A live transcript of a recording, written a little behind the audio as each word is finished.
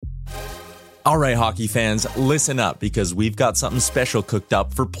All right, hockey fans, listen up because we've got something special cooked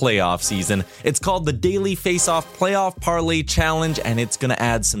up for playoff season. It's called the Daily Face-Off Playoff Parlay Challenge, and it's going to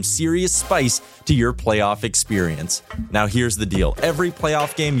add some serious spice to your playoff experience. Now, here's the deal. Every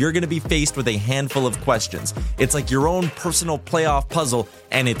playoff game, you're going to be faced with a handful of questions. It's like your own personal playoff puzzle,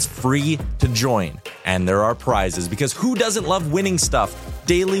 and it's free to join. And there are prizes, because who doesn't love winning stuff?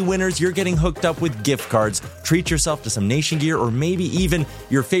 Daily winners, you're getting hooked up with gift cards. Treat yourself to some Nation gear or maybe even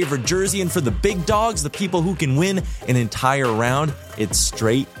your favorite jersey. And for the big dogs, the people who can win an entire round, it's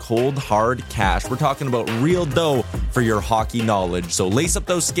straight, cold, hard cash. We're talking about real dough for your hockey knowledge. So lace up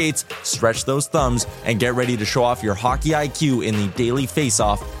those skates, stretch those thumbs, and get ready to show off your hockey IQ in the Daily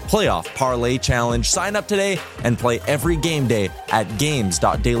Face-Off Playoff Parlay Challenge. Sign up today and play every game day at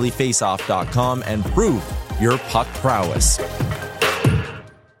games.dailyfaceoff.com and prove your puck prowess.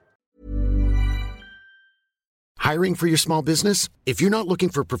 Hiring for your small business? If you're not looking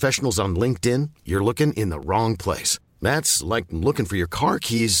for professionals on LinkedIn, you're looking in the wrong place. That's like looking for your car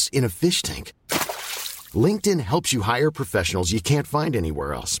keys in a fish tank. LinkedIn helps you hire professionals you can't find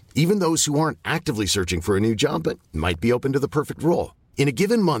anywhere else, even those who aren't actively searching for a new job but might be open to the perfect role. In a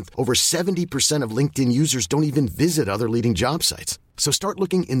given month, over 70% of LinkedIn users don't even visit other leading job sites. So start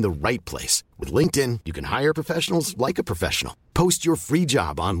looking in the right place. With LinkedIn, you can hire professionals like a professional. Post your free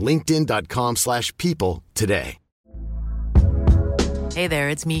job on linkedin.com/people today. Hey there,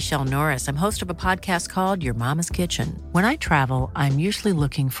 it's Michelle Norris. I'm host of a podcast called Your Mama's Kitchen. When I travel, I'm usually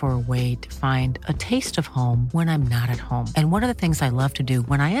looking for a way to find a taste of home when I'm not at home. And one of the things I love to do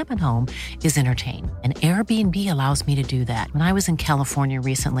when I am at home is entertain. And Airbnb allows me to do that. When I was in California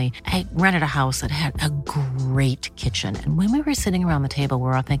recently, I rented a house that had a great kitchen. And when we were sitting around the table, we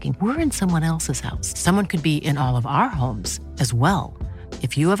were all thinking, we're in someone else's house. Someone could be in all of our homes as well.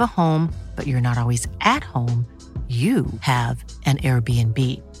 If you have a home, but you're not always at home, you have an Airbnb.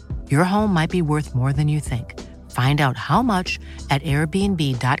 Your home might be worth more than you think. Find out how much at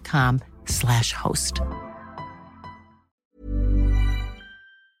airbnb.com/host.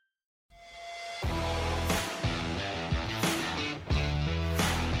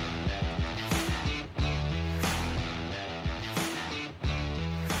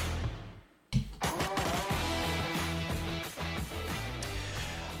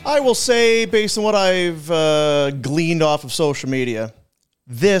 I will say, based on what I've gleaned off of social media,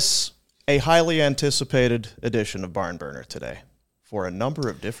 this a highly anticipated edition of Barn Burner today for a number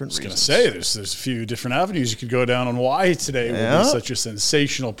of different reasons. I was going to say, there's a few different avenues you could go down on why today will be such a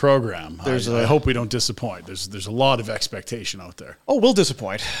sensational program. I hope we don't disappoint. There's a lot of expectation out there. Oh, we'll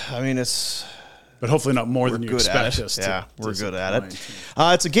disappoint. I mean, it's... But hopefully not more than you expect us to. Yeah, we're good at it.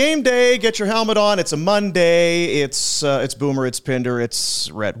 It's a game day. Get your helmet on. It's a Monday. It's Boomer. It's Pinder.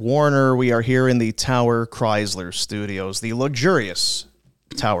 It's Rhett Warner. We are here in the Tower Chrysler Studios, the luxurious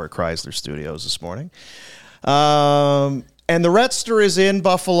Tower Chrysler Studios this morning. And the Rhetster is in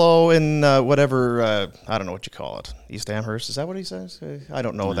Buffalo in whatever, I don't know what you call it. East Amherst. Is that what he says? I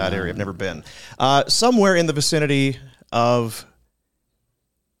don't know that area. I've never been. Somewhere in the vicinity of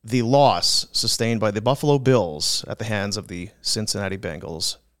the loss sustained by the Buffalo Bills at the hands of the Cincinnati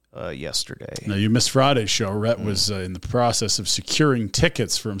Bengals yesterday. Now, you missed Friday's show. Rhett was in the process of securing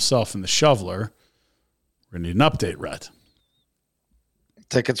tickets for himself and the shoveler. We're going to need an update, Rhett.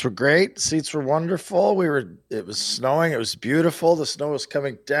 Tickets were great. Seats were wonderful. It was snowing. It was beautiful. The snow was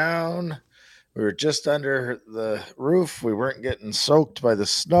coming down. We were just under the roof. We weren't getting soaked by the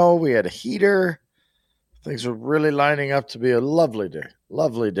snow. We had a heater. Things were really lining up to be a lovely day.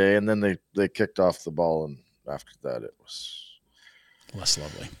 Lovely day, and then they kicked off the ball, and after that it was less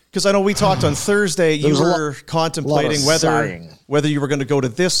lovely. Because I know we talked on Thursday, you were contemplating whether you were going to go to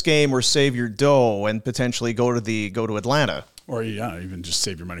this game or save your dough and potentially go to Atlanta. Or even just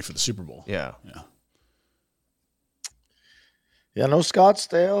save your money for the Super Bowl. Yeah. Yeah, no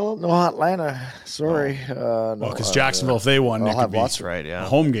Scottsdale, no Atlanta. Sorry. Well, because Jacksonville, if they won, it could be a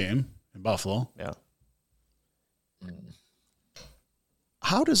home game in Buffalo. Yeah.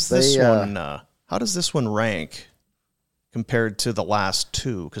 How does this one rank compared to the last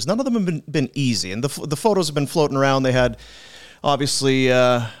two? Because none of them have been easy, and the photos have been floating around. They had obviously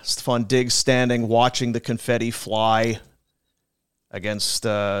Stephon Diggs standing watching the confetti fly against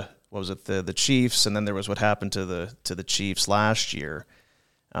what was it, the Chiefs, and then there was what happened to the Chiefs last year.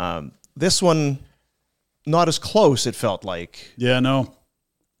 This one not as close, it felt like. Yeah, no.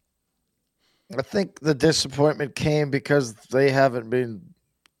 I think the disappointment came because they haven't been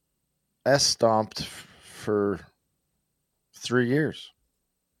stomped for 3 years.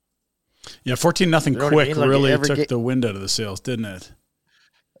 Yeah, 14-0 quick really took the wind out of the sails, didn't it?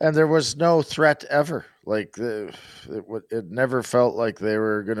 And there was no threat ever. Like it never felt like they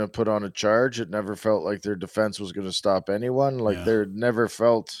were going to put on a charge. It never felt like their defense was going to stop anyone. Like it never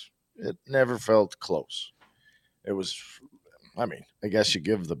felt close. It was, I mean, I guess you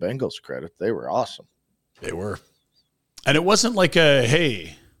give the Bengals credit. They were awesome. They were. And it wasn't like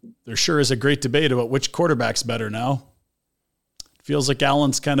hey, there sure is a great debate about which quarterback's better now. It feels like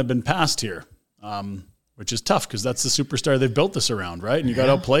Allen's kind of been passed here, which is tough because that's the superstar they've built this around, right? And you got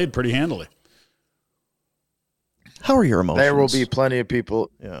outplayed pretty handily. How are your emotions? There will be plenty of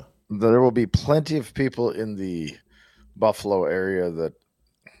people. Yeah. There will be plenty of people in the Buffalo area that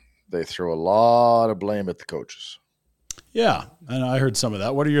they throw a lot of blame at the coaches. Yeah, and I heard some of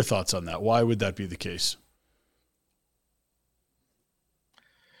that. What are your thoughts on that? Why would that be the case?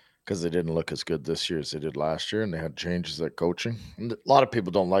 Because they didn't look as good this year as they did last year, and they had changes at coaching. And a lot of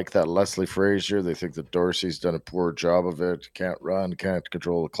people don't like that Leslie Frazier. They think that Dorsey's done a poor job of it. Can't run, can't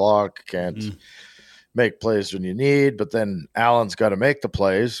control the clock, can't make plays when you need. But then Allen's got to make the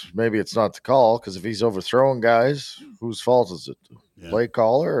plays. Maybe it's not the call, because if he's overthrowing guys, whose fault is it? The play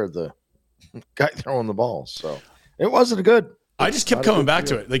caller or the guy throwing the ball? So it wasn't good. I just kept coming back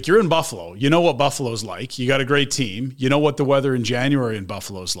to it. Like, you're in Buffalo. You know what Buffalo's like. You got a great team. You know what the weather in January in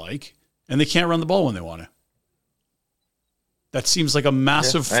Buffalo's like. And they can't run the ball when they want to. That seems like a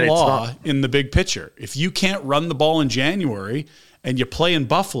massive flaw in the big picture. If you can't run the ball in January and you play in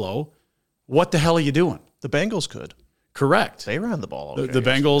Buffalo, what the hell are you doing? The Bengals could. Correct. They ran the ball. Okay. The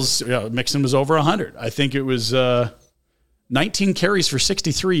Bengals, Mixon was over 100. I think it was 19 carries for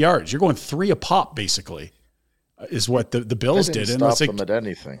 63 yards. You're going 3 a pop, basically, is what the Bills did. And stop them at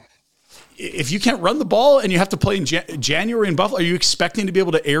anything. If you can't run the ball and you have to play in January in Buffalo, are you expecting to be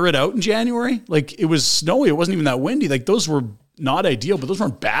able to air it out in January? Like, it was snowy. It wasn't even that windy. Like, those were not ideal, but those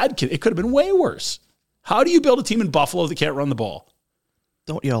weren't bad. It could have been way worse. How do you build a team in Buffalo that can't run the ball?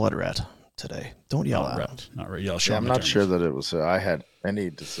 Don't yell at Rhett today. Don't yell at him. Not right. Yell. I'm not sure that it was. I had any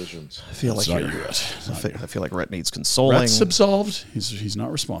decisions. I feel like you're Rhett. I feel like Rhett needs consoling. Rhett's absolved. He's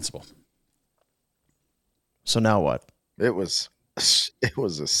not responsible. So now what? It was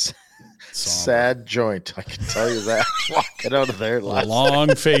a sad joint. I can tell you that. Walking out of there,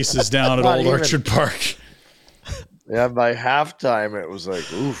 long faces down at Old Orchard Park. Yeah, by halftime it was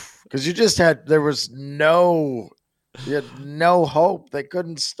like oof, because you had no hope. They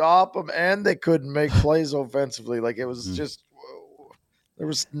couldn't stop them, and they couldn't make plays offensively. Like, it was just there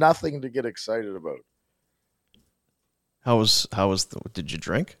was nothing to get excited about. How was did you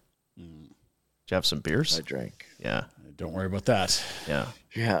drink? Did you have some beers? I drank. Yeah. Don't worry about that. Yeah.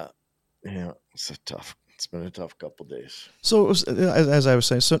 It's been a tough couple days. So it was, as I was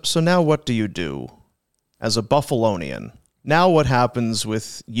saying, so now what do you do as a Buffalonian? Now what happens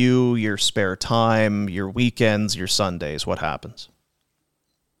with you, your spare time, your weekends, your Sundays? What happens?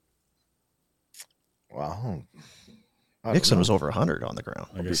 Wow. Nixon was over 100 on the ground.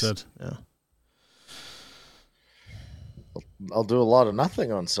 Like I said. Yeah. I'll do a lot of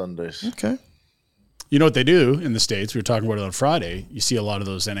nothing on Sundays. Okay. You know what they do in the States? We were talking about it on Friday. You see a lot of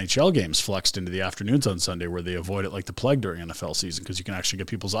those NHL games flexed into the afternoons on Sunday, where they avoid it like the plague during NFL season, because you can actually get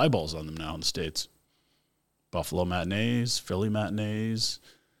people's eyeballs on them now in the States. Buffalo matinees, Philly matinees.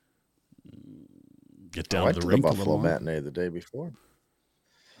 Get down to the rink a little. Buffalo matinee the day before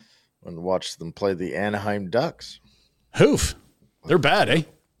and watched them play the Anaheim Ducks. Hoof. They're bad, eh?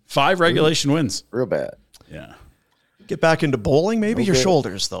 5 regulation wins. Real bad. Yeah. Get back into bowling, maybe? Your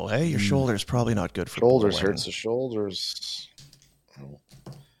shoulders, though, hey? Your shoulders probably not good for shoulders. Bowling. Hurts the shoulders.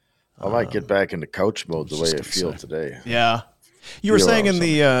 I might get back into couch mode the way I feel today. Yeah. You were saying in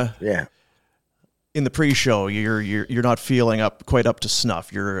the in the pre-show, you're not feeling quite up to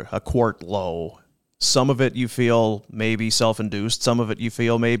snuff. You're a quart low. Some of it you feel maybe self-induced. Some of it you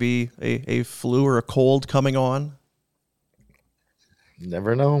feel maybe a flu or a cold coming on.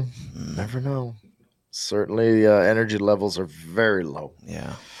 Never know. Never know. Certainly, energy levels are very low.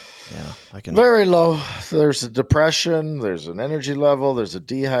 Yeah, very low. There's a depression. There's an energy level. There's a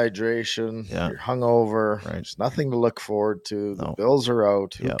dehydration. Yeah. You're hungover. Right. There's nothing to look forward to. The Bills are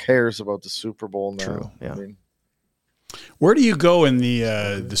out. Who cares about the Super Bowl now? True. Yeah. I mean, where do you go in the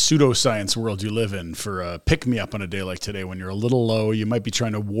pseudoscience world you live in for a pick-me-up on a day like today when you're a little low? You might be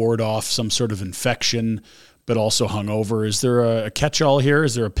trying to ward off some sort of infection, but also hungover. Is there a catch-all here?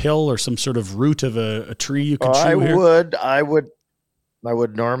 Is there a pill or some sort of root of a tree you could chew here? I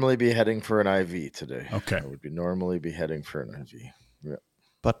would normally be heading for an IV today. Okay. I would normally be heading for an IV. Yeah.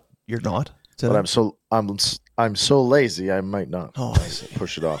 But you're not. But I'm so lazy I might not. Oh, I see.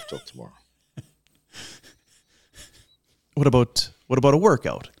 Push it off till tomorrow. What about a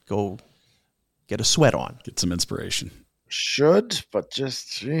workout? Go get a sweat on. Get some inspiration. Should, but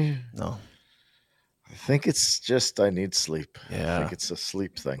just no. I think it's just I need sleep. Yeah. I think it's a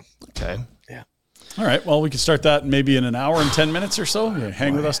sleep thing. Okay. Yeah. All right. Well, we can start that maybe in an hour and 10 minutes or so. You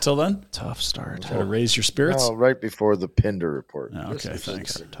hang with us till then. Tough start. Try to raise your spirits. No, right before the Pinder report. Oh, okay,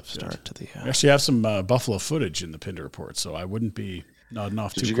 thanks. Tough start to the. We actually have some Buffalo footage in the Pinder report, so I wouldn't be nodding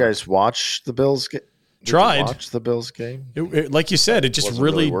off too Did you quick. guys watch the Bills game? Tried. Watch the Bills game? Like you said, it just Wasn't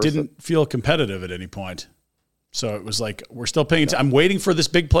really worth didn't feel competitive at any point. So it was like, we're still paying attention. I'm waiting for this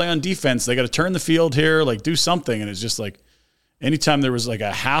big play on defense. They got to turn the field here, like do something. And it's just like, anytime there was like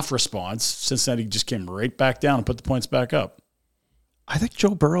a half response, Cincinnati just came right back down and put the points back up. I think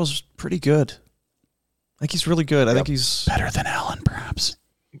Joe Burrow's pretty good. I think he's really good. I think he's Better than Allen, perhaps.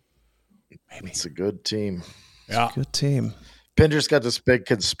 Maybe. It's a good team. Yeah. a good team. Pinder's got this big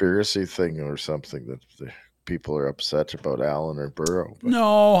conspiracy thing or something that the people are upset about Allen or Burrow. But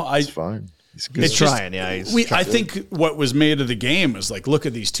No, it's fine. He's good. He's trying, yeah. He's I think what was made of the game was like, look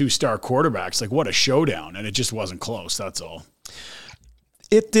at these 2-star quarterbacks. Like, what a showdown. And it just wasn't close. That's all.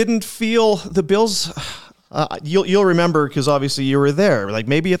 It didn't feel the Bills. You'll remember because obviously you were there. Like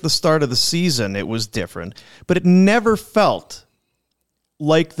maybe at the start of the season it was different, but it never felt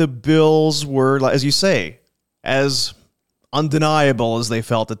like the Bills were, as you say, as undeniable as they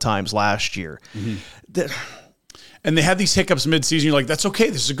felt at times last year. And they had these hiccups midseason. You're like, that's okay.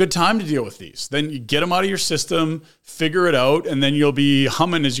 This is a good time to deal with these. Then you get them out of your system, figure it out, and then you'll be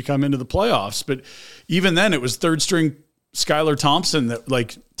humming as you come into the playoffs. But even then, it was third string Skylar Thompson that,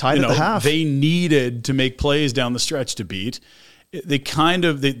 like, tied at the half. They needed to make plays down the stretch to beat.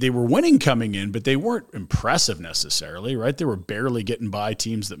 They were winning coming in, but they weren't impressive necessarily, right? They were barely getting by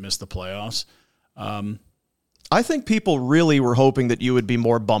teams that missed the playoffs. I think people really were hoping that you would be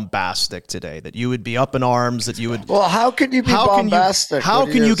more bombastic today, that you would be up in arms, that you would. Well, how can you be bombastic? How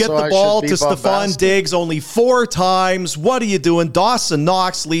can you get the ball to Stephon Diggs only 4 times? What are you doing? Dawson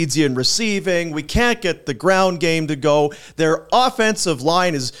Knox leads you in receiving. We can't get the ground game to go. Their offensive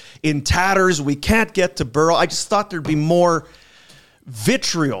line is in tatters. We can't get to Burrow. I just thought there'd be more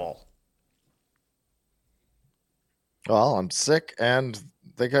vitriol. Well, I'm sick, and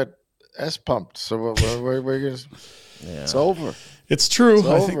they got S-pumped, so we're just, it's over. It's true. It's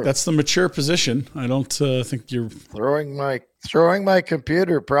I over. think that's the mature position. I don't think you're throwing my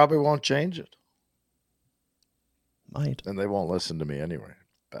computer probably won't change it. Might. And they won't listen to me anyway,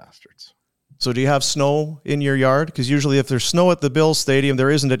 bastards. So do you have snow in your yard? Because usually if there's snow at the Bills Stadium, there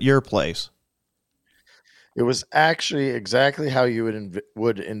isn't at your place. It was actually exactly how you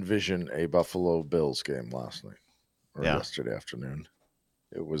would envision a Buffalo Bills game last night or yesterday afternoon.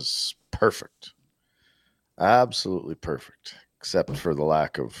 It was perfect. Absolutely perfect, except for the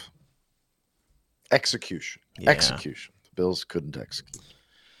lack of execution. Yeah. Execution. The Bills couldn't execute.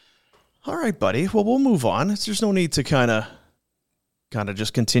 All right, buddy. Well, we'll move on. There's no need to kind of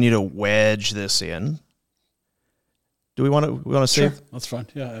just continue to wedge this in. Do we want to save? Sure, that's fine.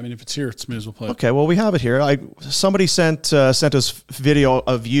 Yeah, I mean, if it's here, it's may as well play. Okay, well, we have it here. Somebody sent us video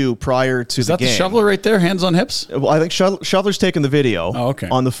of you prior to Is the that game. the shoveler right there, hands on hips? Well, I think Shoveler's taking the video okay.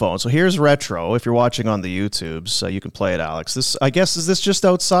 on the phone. So here's retro. If you're watching on the YouTubes, you can play it, Alex. This, I guess, is this just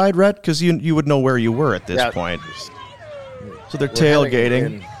outside, Rhett? Because you would know where you were at this point. So they're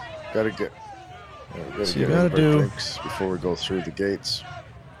tailgating. Gotta get. So you gotta do drinks before we go through the gates.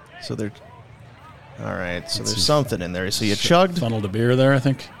 So they're. All right, so there's something in there. So you chugged. Funneled a beer there, I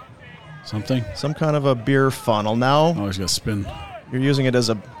think. Something. Some kind of a beer funnel. Now. Always got to spin. You're using it as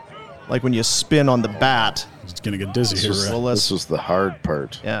like when you spin on the bat. It's going to get dizzy here, right? This was the hard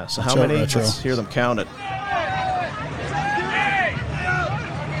part. Yeah, so how many? Let's hear them count it.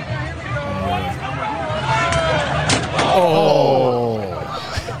 Oh.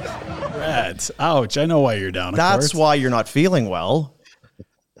 Rats. Ouch. I know why you're down. That's why you're not feeling well.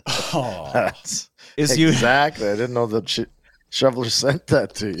 Oh. That's exactly. I didn't know that Shoveler sent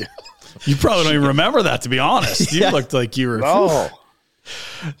that to you. You probably don't even remember that, to be honest. You looked like you were. No.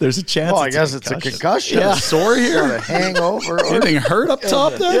 There's a chance. Well, I guess it's a concussion. Yeah. Sore here? A hangover. Anything hurt up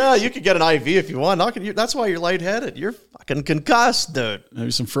top there? Yeah, you could get an IV if you want. That's why you're lightheaded. You're fucking concussed, dude.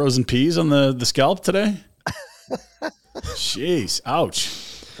 Maybe some frozen peas on the scalp today? Jeez. Ouch.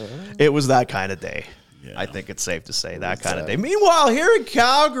 It was that kind of day. Yeah. I think it's safe to say that kind of day. Meanwhile, here in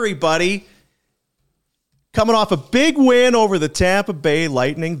Calgary, buddy, coming off a big win over the Tampa Bay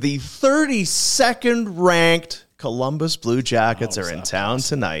Lightning, the 32nd ranked Columbus Blue Jackets are in town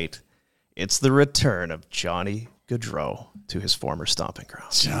tonight. It's the return of Johnny Gaudreau to his former stomping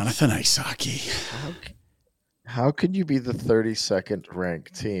grounds. Jonathan Isaki. How could you be the 32nd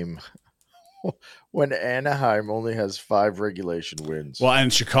ranked team when Anaheim only has 5 regulation wins? Well,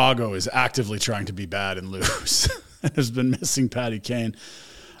 and Chicago is actively trying to be bad and lose. Has been missing Patty Kane.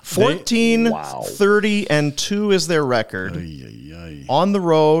 14, Wow. 30, and 2 is their record. On the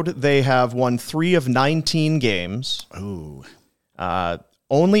road, they have won 3 of 19 games. Oh.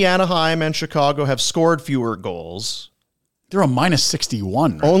 Only Anaheim and Chicago have scored fewer goals. They're a minus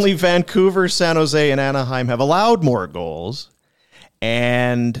 61. Right? Only Vancouver, San Jose, and Anaheim have allowed more goals.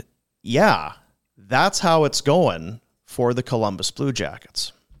 And yeah, that's how it's going for the Columbus Blue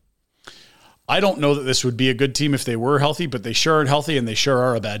Jackets. I don't know that this would be a good team if they were healthy, but they sure aren't healthy, and they sure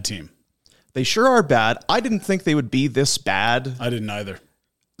are a bad team. They sure are bad. I didn't think they would be this bad. I didn't either.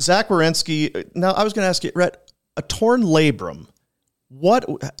 Zach Werenski. Now, I was going to ask you, Rhett, a torn labrum. What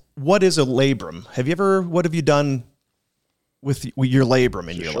is a labrum? What have you done with your labrum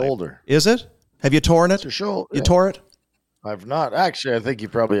in your shoulder? Leg? Is it? Have you torn it? It's your shoulder. You tore it? I've not. Actually, I think you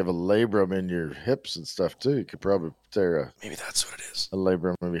probably have a labrum in your hips and stuff too. You could probably tear Maybe that's what it is. a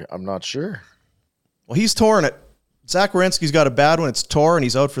labrum. Maybe I'm not sure. Well, he's torn it. Zach Werenski's got a bad one. It's tore, and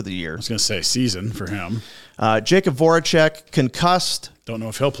he's out for the year. I was going to say season for him. Jacob Voracek, concussed. Don't know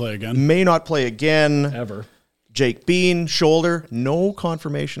if he'll play again. May not play again. Ever. Jake Bean, shoulder. No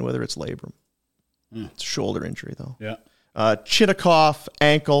confirmation whether it's labrum. It's a shoulder injury, though. Yeah. Chinakhov,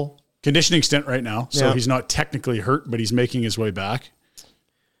 ankle. Conditioning stint right now, so Yeah. he's not technically hurt, but he's making his way back.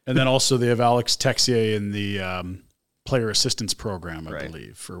 And then also they have Alex Texier in the player assistance program, I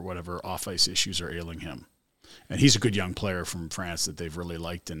believe, for whatever off-ice issues are ailing him. And he's a good young player from France that they've really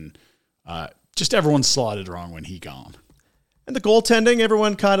liked, and just everyone's slotted wrong when he gone. And the goaltending,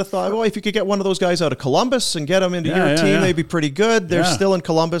 everyone kind of thought, well, if you could get one of those guys out of Columbus and get them into your team, they'd be pretty good. They're still in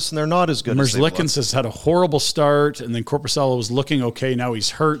Columbus, and they're not as good as they look. Merzlikins has had a horrible start, and then Korpisalo was looking okay. Now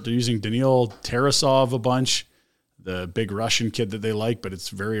he's hurt. They're using Daniil Tarasov a bunch, the big Russian kid that they like, but it's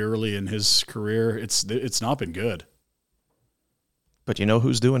very early in his career. It's not been good. But you know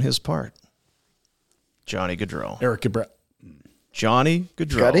who's doing his part? Johnny Gaudreau. Eric Gaudreau. Johnny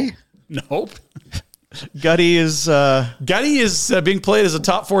Gaudreau. Gutty? Nope. Gutty is... Gutty is being played as a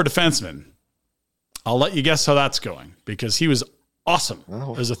top 4 defenseman. I'll let you guess how that's going, because he was awesome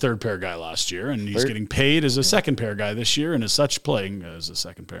as a third pair guy last year, and he's getting paid as a second pair guy this year, and as such playing as a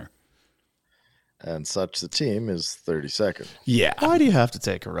second pair. And such the team is 32nd. Yeah. Why do you have to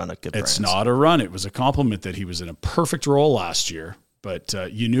take a run at Goodbranson? It's not a run. It was a compliment that he was in a perfect role last year, but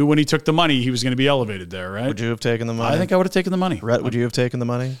you knew when he took the money he was going to be elevated there, right? Would you have taken the money? I think I would have taken the money. Rhett, would you have taken the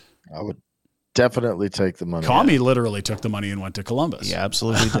money? I would definitely take the money. Kami literally took the money and went to Columbus. He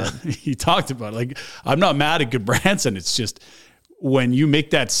absolutely did. He talked about it. Like, I'm not mad at Goodbranson. It's just when you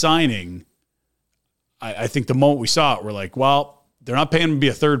make that signing, I think the moment we saw it, we're like, well, they're not paying him to be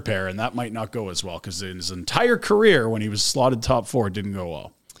a third pair, and that might not go as well, because in his entire career, when he was slotted top 4, it didn't go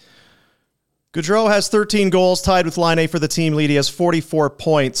well. Gaudreau has 13 goals, tied with Line A for the team lead. He has 44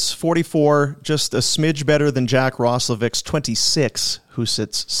 points. 44, just a smidge better than Jack Roslovic's 26, who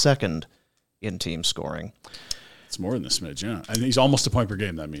sits second in team scoring. It's more than a smidge, yeah. And he's almost a point per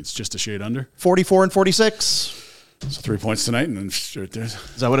game, that means. Just a shade under. 44 and 46. So 3 points tonight, and then right there.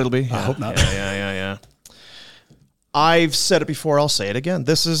 Is that what it'll be? I hope not. Yeah. I've said it before. I'll say it again.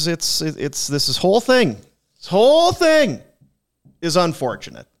 This whole thing. This whole thing is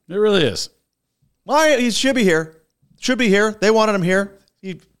unfortunate. It really is. Why he should be here. Should be here. They wanted him here.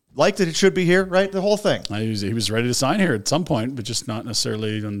 He liked it. It should be here, right? The whole thing. He was ready to sign here at some point, but just not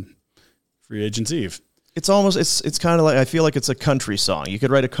necessarily on free agent's eve. It's almost it's kind of like, I feel like it's a country song. You could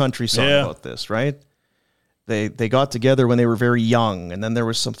write a country song about this, right? They got together when they were very young, and then there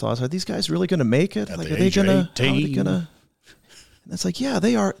was some thoughts: are these guys really going to make it? Like, are they gonna? How are they gonna? And it's like, yeah,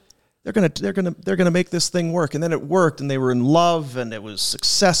 they are. They're gonna make this thing work, and then it worked, and they were in love, and it was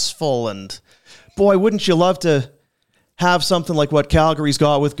successful, and boy, wouldn't you love to have something like what Calgary's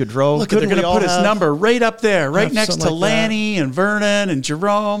got with Gaudreau? Look, they're going to put his number right up there, right next to Lanny and Vernon and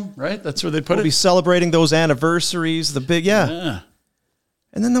Jerome, right? That's where they put it. We'll be celebrating those anniversaries, the big, yeah.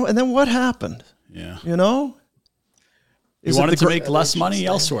 And then what happened? Yeah. You know? He wanted to make less money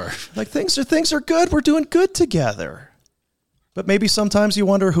elsewhere. Like, things are good. We're doing good together. But maybe sometimes you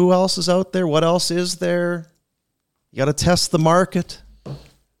wonder who else is out there, what else is there. You got to test the market.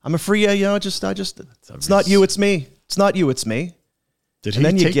 I'm a free, it's not you, it's me. It's not you, it's me. And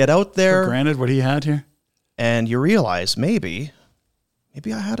then you get out there. For granted what he had here? And you realize maybe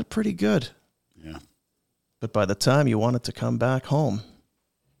I had it pretty good. Yeah. But by the time you wanted to come back home,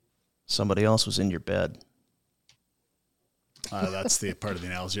 somebody else was in your bed. That's the part of the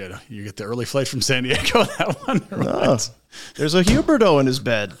analogy. You get the early flight from San Diego, that one? No, there's a Huberdeau in his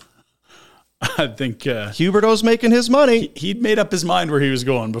bed. I think Huberdeau's making his money. He'd made up his mind where he was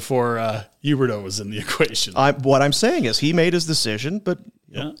going before Huberdeau was in the equation. What I'm saying is he made his decision, but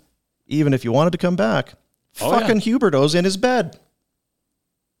even if you wanted to come back, Huberdeau's in his bed.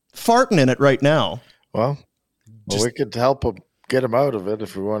 farting in it right now. Well, we could help him get him out of it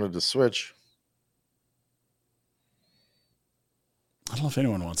if we wanted to switch. I don't know if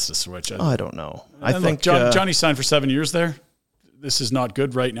anyone wants to switch. I don't know. I think Johnny signed for 7 years there. This is not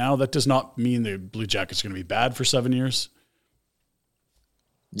good right now. That does not mean the Blue Jackets are going to be bad for 7 years.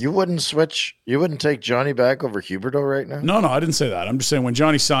 You wouldn't switch? You wouldn't take Johnny back over Huberdeau right now? No, I didn't say that. I'm just saying when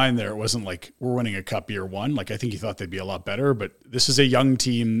Johnny signed there, it wasn't like we're winning a cup year one. Like I think he thought they'd be a lot better, but this is a young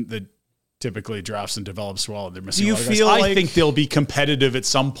team that typically drafts and develops well. They're missing a lot of guys. I think they'll be competitive at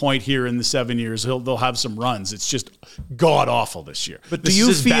some point here in the 7 years. They'll have some runs. It's just god awful this year. But do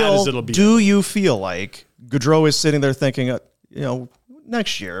you feel like Gaudreau is sitting there thinking,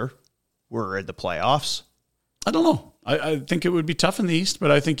 next year we're in the playoffs? I don't know. I think it would be tough in the East, but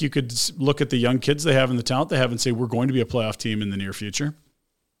I think you could look at the young kids they have and the talent they have and say we're going to be a playoff team in the near future.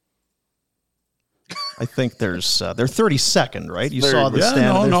 I think they're 32nd, right? You saw the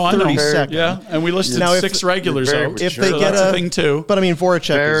stand. No, 32nd. Yeah, and we listed now 6 regulars out. If they get a thing too, but I mean,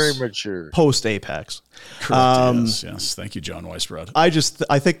 Voracek is mature post Apex. Correct. Yes. Thank you, John Weisbrod.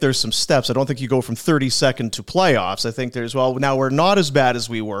 I think there's some steps. I don't think you go from 32nd to playoffs. I think there's now we're not as bad as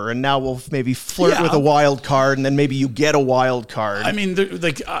we were, and now we'll maybe flirt with a wild card, and then maybe you get a wild card. I mean,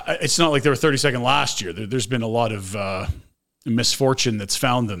 it's not like they were 32nd last year. There's been a lot of misfortune that's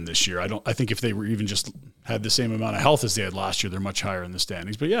found them this year. I think if they were even just had the same amount of health as they had last year, they're much higher in the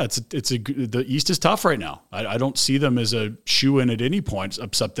standings. But yeah, the East is tough right now. I don't see them as a shoe-in at any point,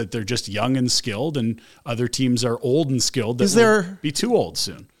 except that they're just young and skilled, and other teams are old and skilled that will be too old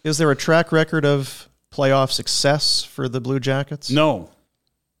soon. Is there a track record of playoff success for the Blue Jackets? No.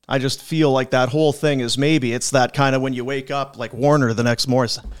 I just feel like that whole thing is maybe it's that kind of when you wake up like Warner the next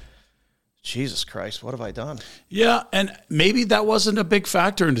morning. Jesus Christ, what have I done? Yeah, and maybe that wasn't a big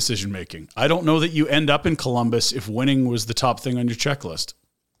factor in decision-making. I don't know that you end up in Columbus if winning was the top thing on your checklist.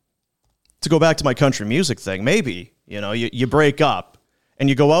 To go back to my country music thing, maybe, you break up and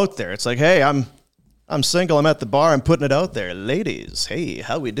you go out there. It's like, hey, I'm single, I'm at the bar, I'm putting it out there. Ladies, hey,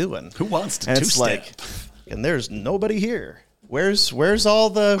 how we doing? Who wants to and it's like, and there's nobody here. Where's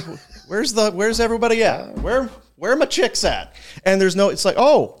everybody at? Where are my chicks at? And there's it's like,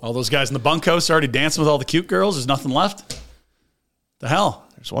 oh. All those guys in the bunkhouse already dancing with all the cute girls. There's nothing left. The hell?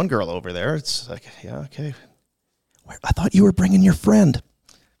 There's one girl over there. It's like, yeah, okay. I thought you were bringing your friend.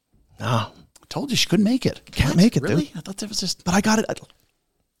 No. I told you she couldn't make it. Can't make it, really? Dude. I thought that was just... But I got it.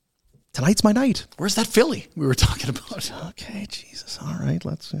 Tonight's my night. Where's that filly we were talking about? Okay, Jesus. All right,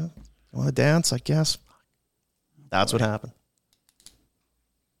 let's... You want to dance, I guess? That's what happened.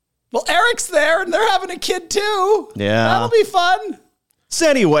 Well, Eric's there, and they're having a kid, too. Yeah. That'll be fun. So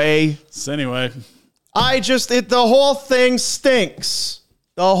anyway. The whole thing stinks.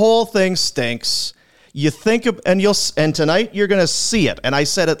 The whole thing stinks. You think of, and tonight you're going to see it. And I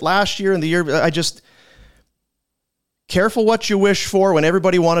said it last year and the year, careful what you wish for when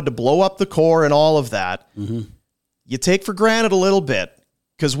everybody wanted to blow up the core and all of that. Mm-hmm. You take for granted a little bit.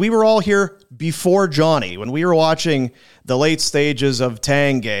 Because we were all here before Johnny, when we were watching the late stages of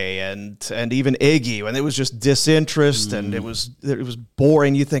Tanguay and even Iggy, when it was just disinterest and it was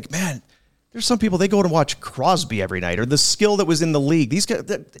boring. You think, man, there's some people, they go to watch Crosby every night, or the skill that was in the league. These guys,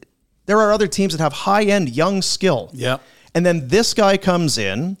 there are other teams that have high-end young skill. Yeah. And then this guy comes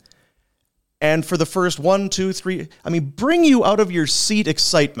in, and for the first 1, 2, 3, bring you out of your seat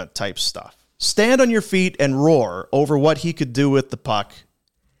excitement type stuff. Stand on your feet and roar over what he could do with the puck.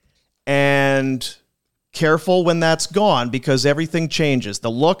 And careful when that's gone, because everything changes.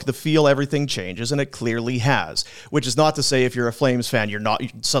 The look, the feel, everything changes, and it clearly has. Which is not to say if you're a Flames fan, you're not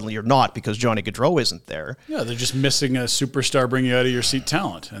because Johnny Gaudreau isn't there. Yeah, they're just missing a superstar bring you out of your seat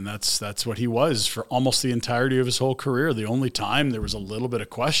talent, and that's what he was for almost the entirety of his whole career. The only time there was a little bit of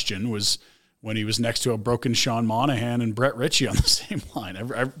question was when he was next to a broken Sean Monahan and Brett Ritchie on the same line.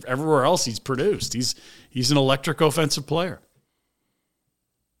 Everywhere else he's produced. He's an electric offensive player.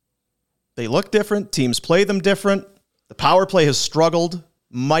 They look different. Teams play them different. The power play has struggled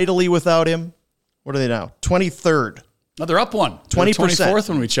mightily without him. What are they now? 23rd. No, they're up one. 20%. 24th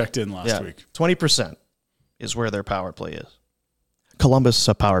when we checked in last week. 20% is where their power play is. Columbus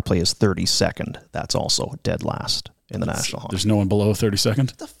power play is 32nd. That's also dead last in the National Hockey. There's no one below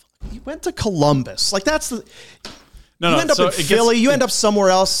 32nd? You went to Columbus. Like, that's the... No, you end up in Philly. You end up somewhere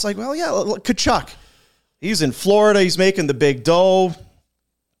else. It's like, well, yeah, Kachuk. He's in Florida. He's making the big dough.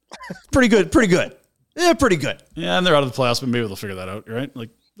 Pretty good. Yeah, pretty good. Yeah, and they're out of the playoffs, but maybe they'll figure that out, right? Like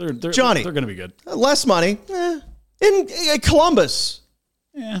they're Johnny, they're going to be good. Less money in Columbus.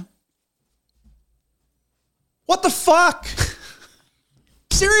 Yeah. What the fuck?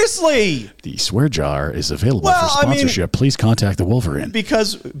 seriously. The swear jar is available Well, for sponsorship. Please contact the Wolverine.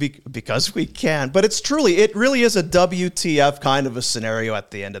 Because we can. But it really is a WTF kind of a scenario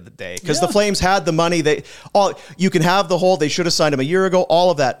at the end of the day. Because the Flames had the money. You can have the whole, they should have signed him a year ago,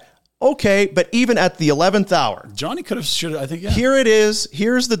 all of that. Okay, but even at the 11th hour. Johnny should have, I think, Here it is.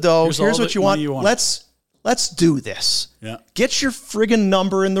 Here's the dough. Here's what you want. You want. Let's do this. Yeah. Get your friggin'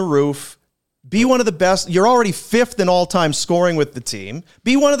 number in the roof. Be one of the best. You're already 5th in all-time scoring with the team.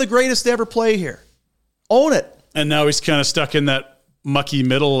 Be one of the greatest to ever play here. Own it. And now he's kind of stuck in that mucky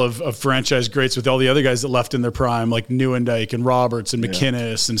middle of franchise greats with all the other guys that left in their prime, like Nieuwendyk and Roberts and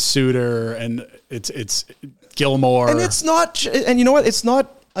McInnes and Suter, and it's Gilmore. And it's not. And you know what? It's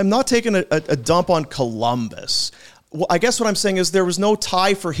not. I'm not taking a dump on Columbus. Well, I guess what I'm saying is there was no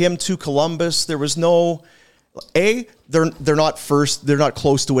tie for him to Columbus. There was no. They're not first. They're not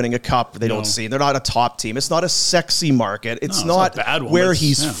close to winning a cup. They don't see. They're not a top team. It's not a sexy market. It's not a bad one, where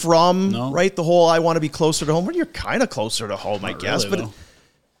he's from. No. Right. The whole I want to be closer to home. Well, you're kind of closer to home, I guess. Really,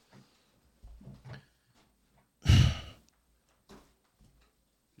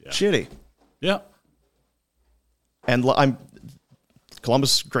 but shitty. Yeah. And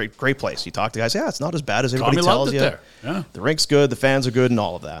Columbus, great place. You talk to guys, it's not as bad as everybody Tommy tells loved it you. there. Yeah. The rink's good, the fans are good, and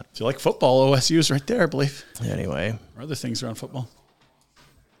all of that. If you like football, OSU is right there, I believe. Anyway. Or other things around football.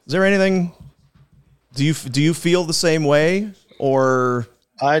 Is there anything, do you feel the same way? Or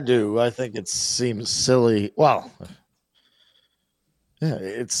I do. I think it seems silly. Well, yeah,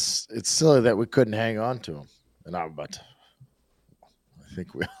 it's silly that we couldn't hang on to him. But I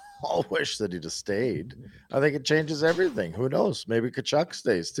think we all wish that he'd have stayed. I think it changes everything. Who knows? Maybe Kachuk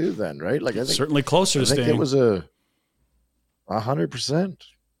stays too then, right? Like I think certainly closer to staying. It was 100%.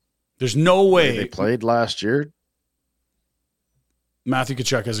 There's no way they played last year. Matthew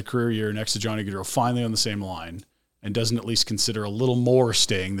Kachuk has a career year next to Johnny Gaudreau, finally on the same line, and doesn't at least consider a little more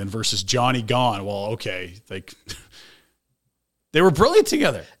staying than versus Johnny gone. Well, okay, they were brilliant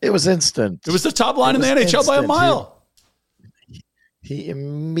together. It was instant. It was the top line in the NHL by a mile. He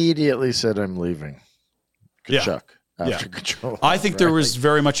immediately said, "I'm leaving." Kachuk. After Gaudreau. I think there was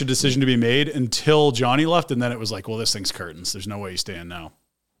very much a decision to be made until Johnny left, and then it was like, well, this thing's curtains. There's no way he's staying now.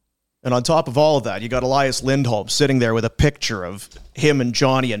 And on top of all of that, you got Elias Lindholm sitting there with a picture of him and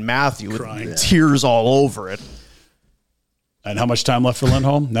Johnny and Matthew with tears all over it. And how much time left for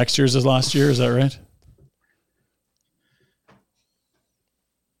Lindholm? Next year's his last year, is that right?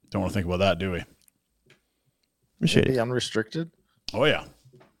 Don't want to think about that, do we? Maybe unrestricted? Oh, yeah.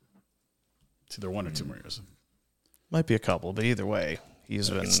 It's either 1 or 2 more years. Might be a couple, but either way, he's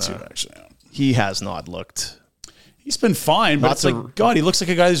been. It's 2, actually. Yeah. He has not looked. He's been fine, but it's like, God, he looks like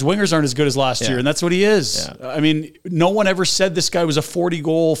a guy whose wingers aren't as good as last year, and that's what he is. Yeah. I mean, no one ever said this guy was a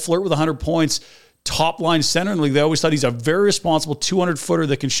 40-goal, flirt with 100 points, top-line center in the league. They always thought he's a very responsible 200-footer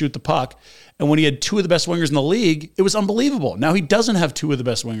that can shoot the puck. And when he had 2 of the best wingers in the league, it was unbelievable. Now he doesn't have 2 of the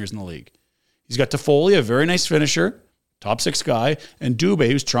best wingers in the league. He's got Toffoli, a very nice finisher, top 6 guy, and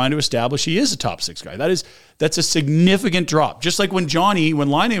Dubé, who's trying to establish he is a top 6 guy. That's a significant drop. Just like when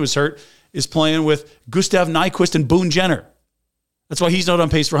Laine was hurt, is playing with Gustav Nyquist and Boone Jenner. That's why he's not on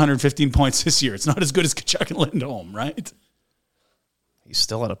pace for 115 points this year. It's not as good as Kachuk and Lindholm, right? He's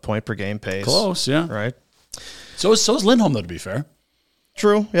still at a point per game pace. Close, yeah. Right. So is Lindholm, though, to be fair.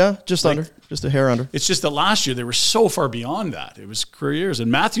 True, yeah. Just under. Just a hair under. It's just that last year they were so far beyond that. It was career years. And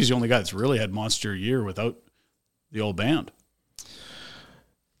Matthew's the only guy that's really had monster year without the old band.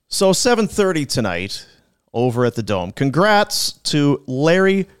 So 7:30 tonight over at the Dome. Congrats to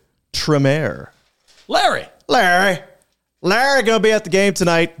Larry Tremere. Larry going to be at the game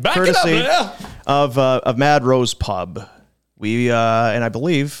tonight. Back courtesy it up, of Mad Rose Pub. We and I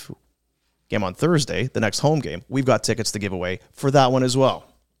believe game on Thursday, the next home game. We've got tickets to give away for that one as well.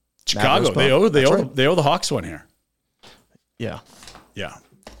 Chicago, they owe the Hawks one here. Yeah. I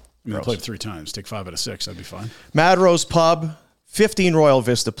mean, they played 3 times. Take 5 out of 6. That'd be fine. Mad Rose Pub, 15 Royal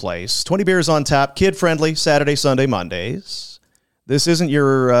Vista Place. 20 beers on tap. Kid friendly. Saturday, Sunday, Mondays. This isn't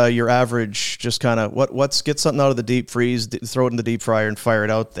your average, just kind of get something out of the deep freeze, throw it in the deep fryer and fire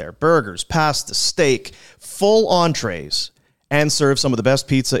it out there. Burgers, pasta, steak, full entrees, and serve some of the best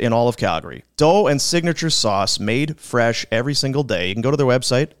pizza in all of Calgary. Dough and signature sauce made fresh every single day. You can go to their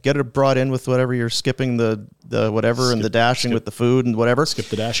website, get it brought in with whatever you're skipping the whatever and the dashing with the food and whatever. Skip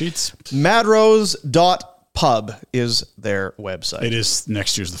the dash eats. Madrose.pub is their website. It is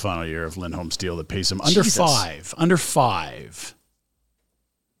next year's the final year of Lindholm's deal that pays him under 5. Under 5.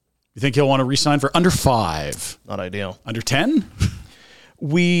 You think he'll want to re-sign for under 5? Not ideal. Under 10?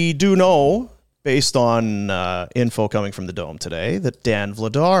 We do know, based on info coming from the Dome today, that Dan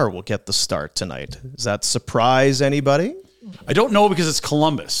Vladar will get the start tonight. Does that surprise anybody? I don't know because it's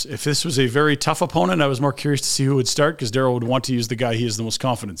Columbus. If this was a very tough opponent, I was more curious to see who would start because Darryl would want to use the guy he has the most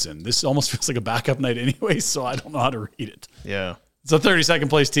confidence in. This almost feels like a backup night anyway, so I don't know how to read it. Yeah. It's a 32nd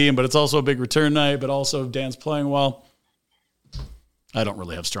place team, but it's also a big return night, but also Dan's playing well. I don't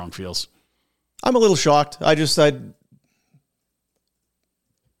really have strong feels. I'm a little shocked.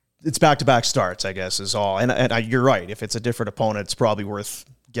 It's back-to-back starts, I guess, is all. And you're right. If it's a different opponent, it's probably worth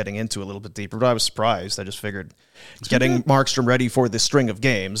getting into a little bit deeper. But I was surprised. I just figured getting Markstrom ready for this string of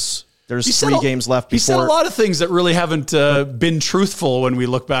games. There's 3 games left before. He said a lot of things that really haven't been truthful when we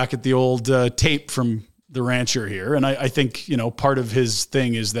look back at the old tape from the rancher here. And I think, part of his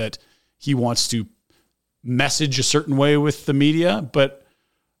thing is that he wants to message a certain way with the media, but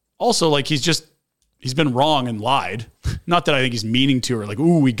also like he's been wrong and lied. Not that I think he's meaning to or like,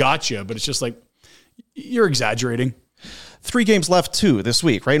 ooh, we got you, but it's just like, you're exaggerating. 3 games left too this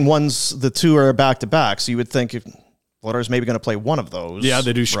week, right? And the 2 are back to back. So you would think Vladar's maybe going to play one of those. Yeah,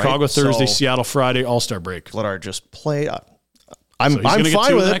 they do Chicago Thursday, Seattle Friday, All-Star break. Vladar just play. I'm going to get fine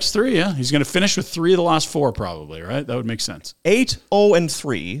 2 with of the it. next 3. Yeah, he's going to finish with 3 of the last 4 probably, right? That would make sense.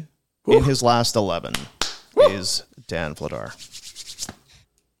 8-0-3 in his last 11 is Dan Vladar.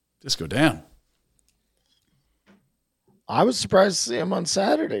 Disco Dan. I was surprised to see him on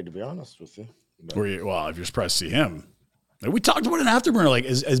Saturday, to be honest with you. Well, if you're surprised to see him. We talked about it in Afterburner. Like,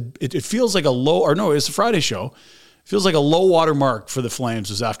 it feels like a low, or no, it's a Friday show. It feels like a low water mark for the Flames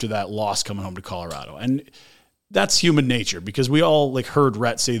was after that loss coming home to Colorado. And that's human nature because we all heard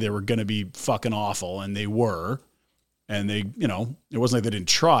Rhett say they were going to be fucking awful, and they were. And they, it wasn't like they didn't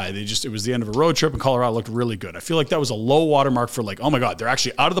try. It was the end of a road trip, and Colorado looked really good. I feel like that was a low water mark for oh my God, they're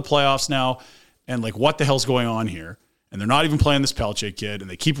actually out of the playoffs now. And what the hell's going on here? And they're not even playing this Pelche kid,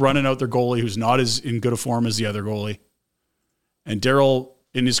 and they keep running out their goalie who's not as in good a form as the other goalie. And Darryl,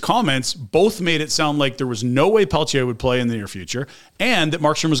 in his comments, both made it sound like there was no way Pelche would play in the near future and that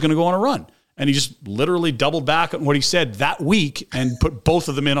Markstrom was going to go on a run. And he just literally doubled back on what he said that week and put both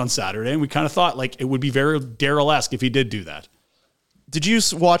of them in on Saturday. And we kind of thought it would be very Darryl-esque if he did do that. Did you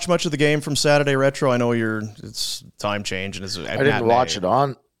watch much of the game from Saturday Retro? I know it's time change. And I didn't watch it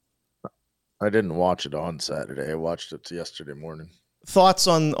on. I didn't watch it on Saturday. I watched it yesterday morning. Thoughts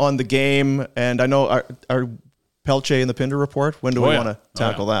on the game, and I know our Pelche in the Pinder report. When do we want to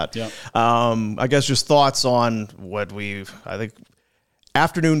tackle that? Yeah. I guess just thoughts on I think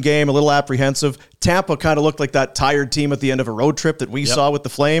afternoon game, a little apprehensive. Tampa kind of looked like that tired team at the end of a road trip that we saw with the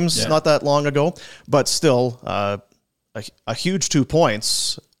Flames not that long ago, but still a huge 2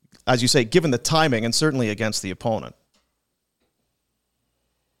 points, as you say, given the timing and certainly against the opponent.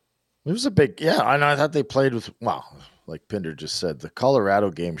 It was a big, and I thought they played with, like Pinder just said, the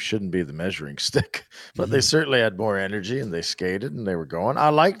Colorado game shouldn't be the measuring stick, but they certainly had more energy and they skated and they were going. I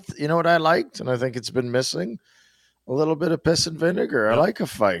liked, what I liked, and I think it's been missing, a little bit of piss and vinegar. I like a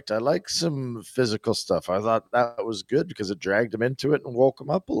fight. I like some physical stuff. I thought that was good because it dragged them into it and woke them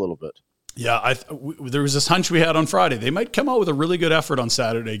up a little bit. Yeah, there was this hunch we had on Friday. They might come out with a really good effort on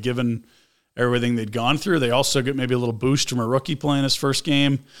Saturday, given everything they'd gone through. They also get maybe a little boost from a rookie playing his first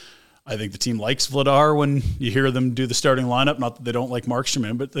game. I think the team likes Vladar when you hear them do the starting lineup. Not that they don't like Markstrom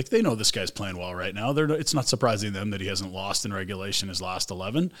in, but they know this guy's playing well right now. It's not surprising to them that he hasn't lost in regulation his last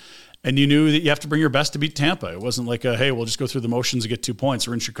 11. And you knew that you have to bring your best to beat Tampa. It wasn't like hey, we'll just go through the motions and get 2 points.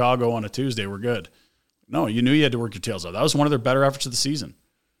 We're in Chicago on a Tuesday. We're good. No, you knew you had to work your tails out. That was one of their better efforts of the season.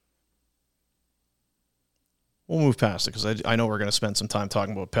 We'll move past it because I know we're going to spend some time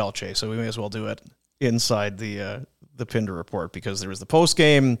talking about Pelche, so we may as well do it inside the Pinder report because there was the post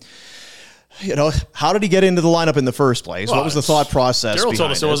game. How did he get into the lineup in the first place? What was the thought process? Darryl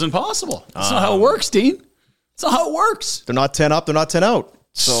told us it was impossible. That's not how it works, Dean. That's not how it works. They're not 10 up. They're not 10 out.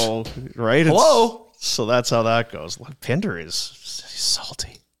 So, right? Hello. So that's how that goes. Pinder is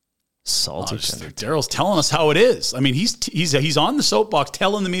salty. Salty Pinder. Darryl's telling us how it is. I mean, he's on the soapbox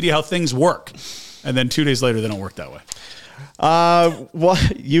telling the media how things work. And then 2 days later, they don't work that way. Well,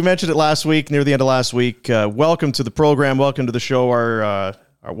 you mentioned it last week, near the end of last week. Welcome to the program. Welcome to the show. Our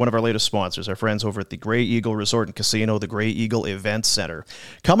one of our latest sponsors, our friends over at the Grey Eagle Resort and Casino, the Grey Eagle Event Center.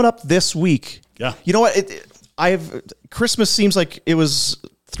 Coming up this week. Yeah. You know what? Christmas seems like it was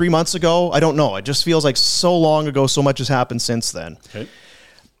 3 months ago. I don't know. It just feels like so long ago. So much has happened since then. Okay.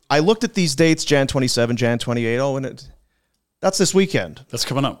 I looked at these dates, Jan 27, Jan 28. And that's this weekend. That's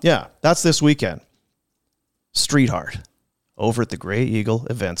coming up. Yeah, that's this weekend. Street Heart over at the Grey Eagle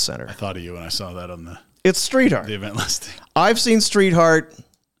Event Center. I thought of you when I saw that on It's Street Heart. the event listing. I've seen Street Heart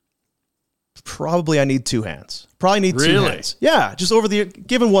probably I need 2 hands. Probably need 2 Really? hands. Yeah, just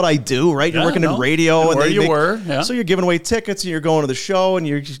given what I do, right? You're working in radio. And where you were. Yeah. So you're giving away tickets and you're going to the show and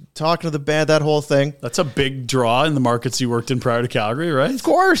you're talking to the band, that whole thing. That's a big draw in the markets you worked in prior to Calgary, right? Of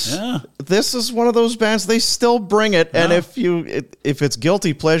course. Yeah. This is one of those bands, they still bring it. Yeah. And if it's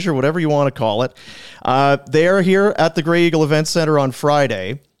guilty pleasure, whatever you want to call it, they are here at the Grey Eagle Event Center on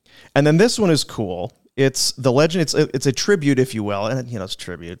Friday. And then this one is cool. It's the legend. It's a tribute, if you will. And, it's a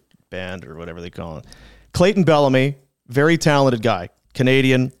tribute band or whatever they call it. Clayton Bellamy, very talented guy,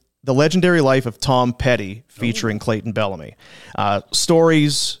 Canadian. The Legendary Life of Tom Petty, featuring Clayton Bellamy.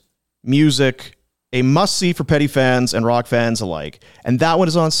 Stories, music, a must-see for Petty fans and rock fans alike. And that one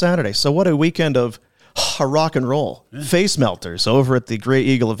is on Saturday. So what a weekend of rock and roll. Yeah. Face melters over at the Grey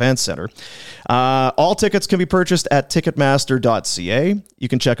Eagle Event Center. All tickets can be purchased at ticketmaster.ca. You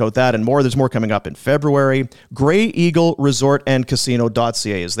can check out that and more. There's more coming up in February. Grey Eagle Resort and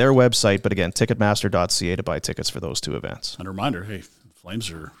Casino.ca is their website. But again, ticketmaster.ca to buy tickets for those 2 events. And a reminder, hey,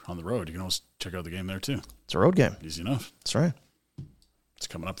 Flames are on the road. You can always check out the game there too. It's a road game. Easy enough. That's right. It's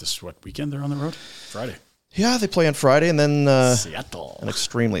coming up this weekend they're on the road? Friday. Yeah, they play on Friday and then Seattle. An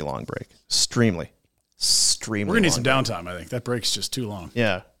extremely long break. Extremely We're going to need some downtime, I think. That break's just too long.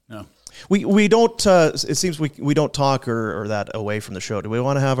 Yeah. Yeah. We don't, it seems we don't talk or that away from the show. Do we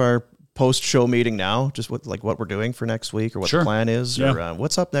want to have our post-show meeting now? Just what we're doing for next week or what the plan is? Yeah. Or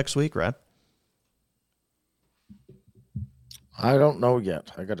what's up next week, Rad? I don't know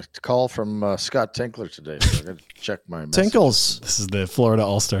yet. I got a call from Scott Tinkler today, so I got to check my message. Tinkles. This is the Florida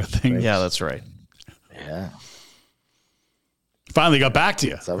All-Star thing. Yeah, that's right. Yeah. Finally got back to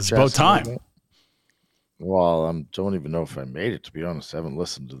you. It's about time. About? Well, I don't even know if I made it, to be honest. I haven't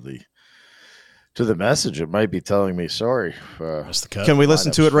listened to the message. It might be telling me sorry. That's the cut. Can we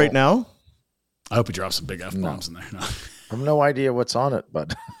listen to it right now? I hope he drops some big F-bombs in there. No. I have no idea what's on it,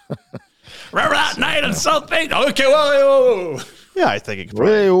 but... Remember that night in South Bay? Okay, whoa. Yeah, I think it could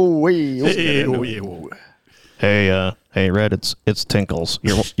probably... Hey, Red, it's Tinkles.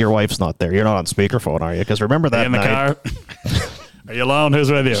 Your wife's not there. You're not on speakerphone, are you? Because remember that in the night. car? Are you alone?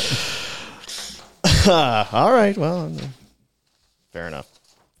 Who's with you? All right. Well, fair enough.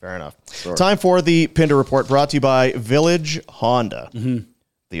 Sorry. Time for the Pinder Report, brought to you by Village Honda. Mm-hmm.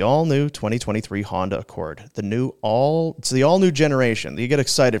 The all-new 2023 Honda Accord. It's the all-new generation. You get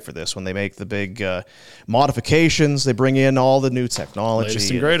excited for this when they make the big modifications. They bring in all the new technology.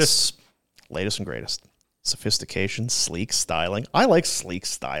 Latest and greatest. Sophistication, sleek styling. I like sleek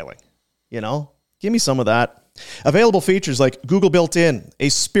styling. Give me some of that. Available features like Google built-in, a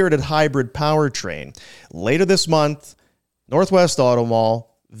spirited hybrid powertrain. Later this month, Northwest Auto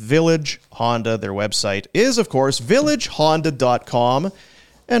Mall, Village Honda. Their website is, of course, villagehonda.com.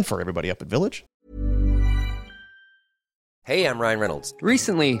 And for everybody up at Village. Hey, I'm Ryan Reynolds.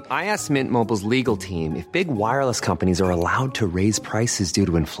 Recently, I asked Mint Mobile's legal team if big wireless companies are allowed to raise prices due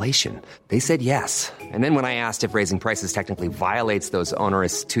to inflation. They said yes. And then when I asked if raising prices technically violates those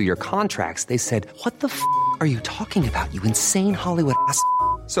onerous 2-year contracts, they said, "What the f*** are you talking about, you insane Hollywood ass?"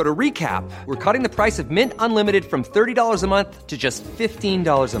 So to recap, we're cutting the price of Mint Unlimited from $30 a month to just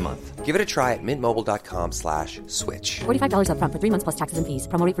 $15 a month. Give it a try at mintmobile.com/switch. $45 up front for 3 months plus taxes and fees.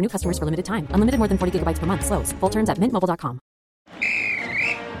 Promo rate for new customers for limited time. Unlimited more than 40 gigabytes per month. Slows full terms at mintmobile.com.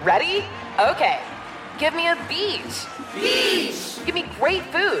 Ready? Okay. Give me a beach. Beach. Give me great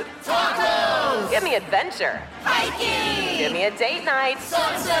food. Tacos. Give me adventure. Hiking. Give me a date night.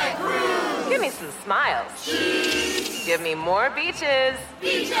 Sunset cruise. Give me some smiles. Cheese. Give me more beaches.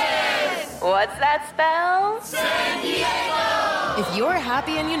 Beaches. What's that spell? San Diego. If you're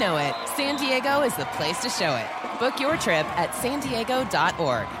happy and you know it, San Diego is the place to show it. Book your trip at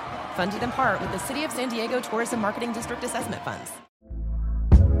sandiego.org. Funded in part with the City of San Diego Tourism Marketing District Assessment Funds.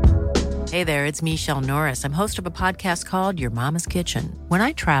 Hey there, it's Michelle Norris. I'm host of a podcast called Your Mama's Kitchen. When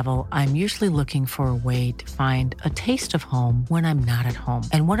I travel, I'm usually looking for a way to find a taste of home when I'm not at home.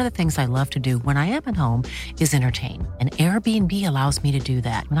 And one of the things I love to do when I am at home is entertain. And Airbnb allows me to do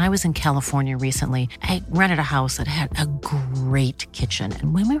that. When I was in California recently, I rented a house that had a great kitchen.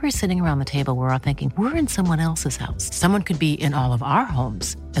 And when we were sitting around the table, we were all thinking, we're in someone else's house. Someone could be in all of our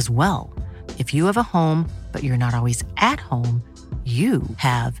homes as well. If you have a home, but you're not always at home, you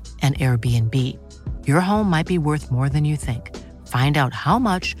have an Airbnb. Your home might be worth more than you think. Find out how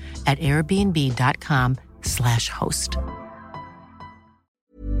much at airbnb.com/host.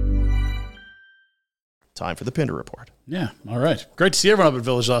 Time for the Pinder Report. Yeah, all right. Great to see everyone up at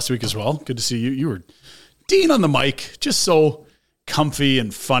Village last week as well. Good to see you. You were Dean on the mic, just so comfy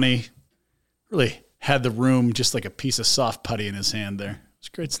and funny. Really had the room just like a piece of soft putty in his hand there. It's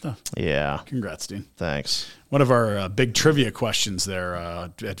great stuff. Yeah. Congrats, Dean. Thanks. One of our big trivia questions there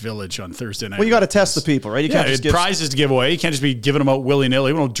at Village on Thursday night. Well, you got to test the people, right? You can't just give prizes to give away. You can't just be giving them out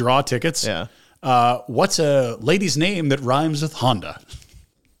willy-nilly. We don't draw tickets. Yeah. What's a lady's name that rhymes with Honda?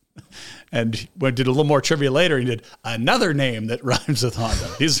 And we did a little more trivia later. He did another name that rhymes with Honda.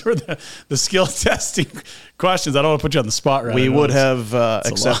 These were the skill testing questions. I don't want to put you on the spot right now. We would have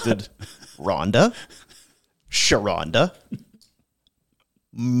accepted Rhonda, Sharonda,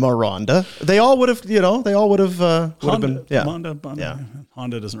 Miranda. They all would have, been. Yeah.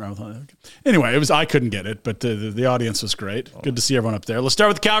 Honda doesn't rhyme with Honda. Anyway, I couldn't get it, but the audience was great. Good to see everyone up there. Let's start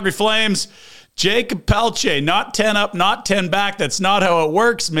with the Calgary Flames. Jacob Pelche, not 10 up, not 10 back. That's not how it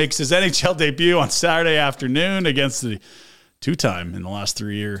works. Makes his NHL debut on Saturday afternoon against the two-time in the last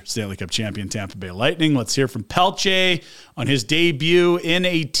 3-year Stanley Cup champion Tampa Bay Lightning. Let's hear from Pelche on his debut in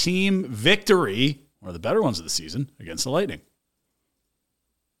a team victory, one of the better ones of the season, against the Lightning.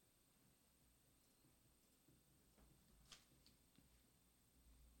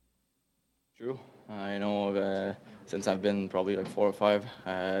 True. I know since I've been probably like 4 or 5,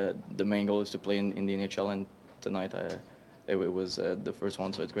 the main goal is to play in the NHL, and tonight it was the first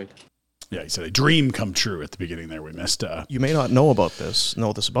one, so it's great. Yeah, he said a dream come true at the beginning there. We missed. You may not know this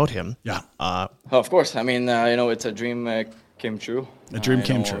about him. Yeah. Of course. I mean, it's a dream came true. A dream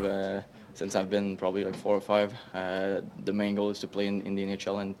came true. Since I've been probably like 4 or 5, the main goal is to play in the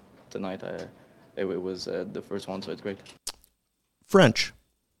NHL, and tonight it was the first one, so it's great. French.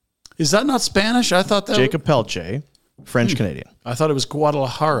 Is that not Spanish? I thought that Jacob Pelche, French Canadian. I thought it was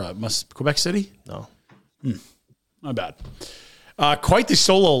Guadalajara. Quebec City? No. My bad. Quite the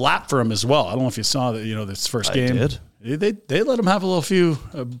solo lap for him as well. I don't know if you saw that. This first game. I did. They let him have a few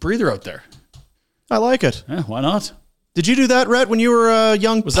breather out there. I like it. Yeah, why not? Did you do that, Rhett, when you were a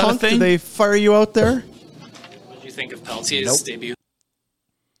young Was punk? that a thing? Did they fire you out there? What did you think of Peltier's debut?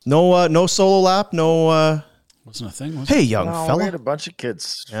 No solo lap. No. Wasn't a thing. Hey, young fella. We had a bunch of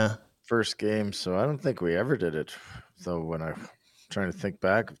kids. Yeah. First game, so I don't think we ever did it. So when I'm trying to think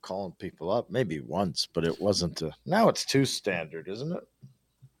back of calling people up, maybe once, but it wasn't. Now it's too standard, isn't it?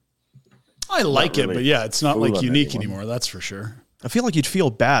 I like it, really but yeah, it's not like unique anyone. anymore. That's for sure. I feel like you'd feel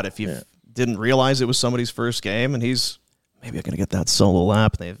bad if you didn't realize it was somebody's first game, and he's maybe going to get that solo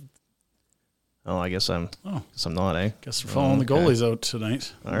lap. I guess I'm not, eh? Guess we're following the goalies out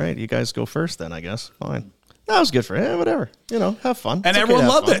tonight. All right, you guys go first then, I guess. Fine. That was good for him. Whatever. Have fun. And everyone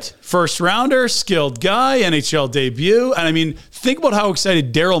loved it. First rounder, skilled guy, NHL debut. And I mean, think about how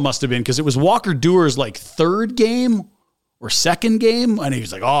excited Daryl must have been, because it was Walker Duer's third game or second game. And he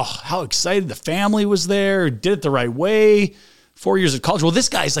was like, oh, how excited. The family was there. Did it the right way. 4 years at college. Well, this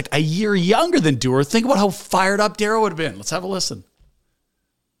guy's a year younger than Duer. Think about how fired up Daryl would have been. Let's have a listen.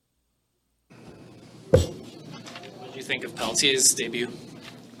 What did you think of Peltier's debut?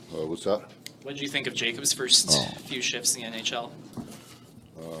 What's that? What did you think of Jacob's first few shifts in the NHL?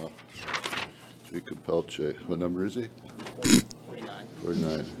 Jacob Pelche. What number is he?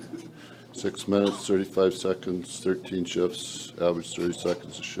 49. 6 minutes, 35 seconds, 13 shifts, average 30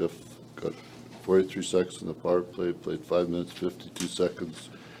 seconds a shift. Got 43 seconds in the power play, played 5 minutes, 52 seconds,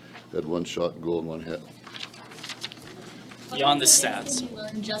 had 1 shot and goal and 1 hit. Beyond the stats. What did you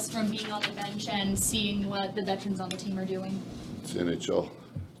learn just from being on the bench and seeing what the veterans on the team are doing? It's the NHL.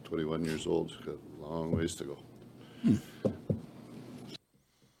 21 years old. Got a long ways to go.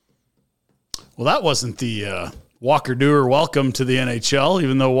 Well, that wasn't the Walker Duer welcome to the NHL,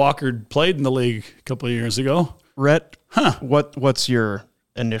 even though Walker played in the league a couple of years ago. Rhett, what's your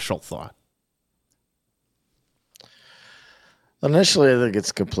initial thought? Initially, I think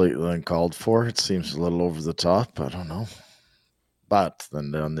it's completely uncalled for. It seems a little over the top. I don't know. But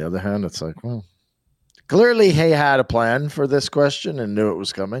then on the other hand, it's like, well, clearly he had a plan for this question and knew it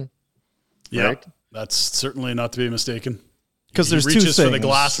was coming. Yeah, right? That's certainly not to be mistaken. Because there's two reaches things. for the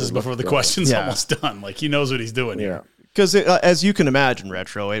glasses before the question's almost done. He knows what he's doing here. Because as you can imagine,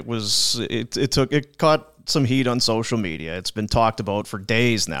 Retro, it caught some heat on social media. It's been talked about for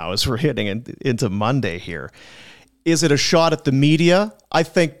days now as we're hitting into Monday here. Is it a shot at the media? I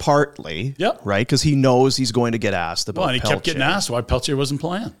think partly. Yep. Right? Because he knows he's going to get asked about and he kept getting asked why Peltier wasn't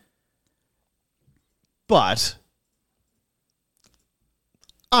playing. But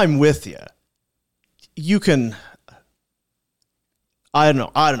I'm with you. You can. I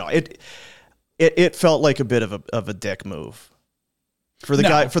don't know. It felt like a bit of a dick move for the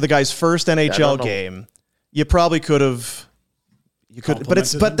guy for the guy's first NHL game. You probably could have, You could, but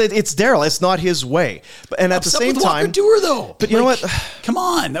it's Daryl. It's not his way. And at the same time, Walker Tour though. But you know what? Come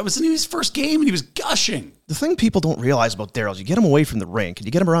on, that was in his first game, and he was gushing. The thing people don't realize about Daryl is you get him away from the rink and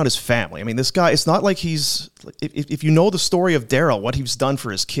you get him around his family. I mean, this guy, it's not like he's, if you know the story of Daryl, what he's done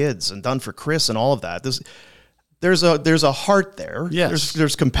for his kids and done for Chris and all of that, there's a heart there. Yes.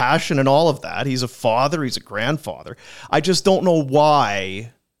 There's compassion and all of that. He's a father. He's a grandfather. I just don't know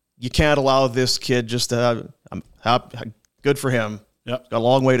why you can't allow this kid just to good for him. Yep. Got a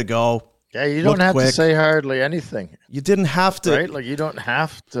long way to go. Yeah, you don't have to say hardly anything. You didn't have to. Right? Like, you don't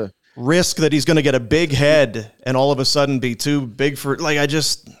have to risk that he's going to get a big head and all of a sudden be too big for, like,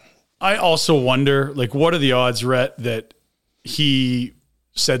 I also wonder, like, what are the odds, Rhett, that he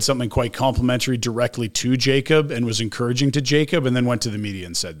said something quite complimentary directly to Jacob and was encouraging to Jacob and then went to the media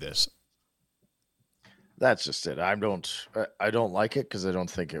and said this? That's just it. I don't like it because I don't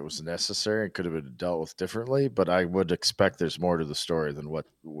think it was necessary. It could have been dealt with differently, but I would expect there's more to the story than what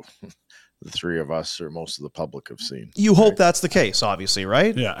the three of us or most of the public have seen. You hope that's the case, obviously,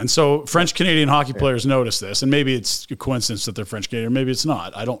 right? Yeah, and so French-Canadian hockey players notice this, and maybe it's a coincidence that they're French-Canadian, or maybe it's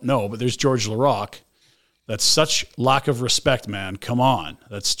not. I don't know, but there's George Larocque. That's such lack of respect, man. Come on.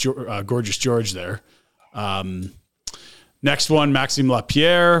 That's gorgeous George there. Next one, Maxime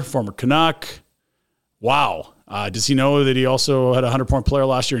Lapierre, former Canuck. Wow. Does he know that he also had a 100-point player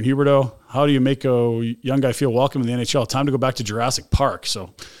last year in Huberdeau? How do you make a young guy feel welcome in the NHL? Time to go back to Jurassic Park.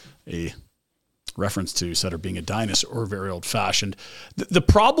 So a reference to Sutter being a dinosaur, very old-fashioned. The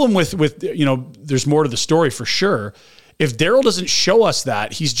problem with there's more to the story for sure. If Daryl doesn't show us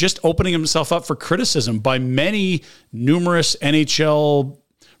that, he's just opening himself up for criticism by numerous NHL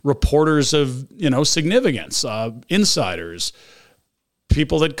reporters of, significance, insiders,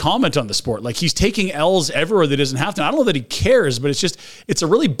 people that comment on the sport. Like, he's taking L's everywhere that doesn't have to. I don't know that he cares, but it's a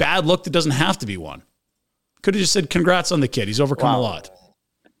really bad look that doesn't have to be one. Could have just said, congrats on the kid. He's overcome a lot.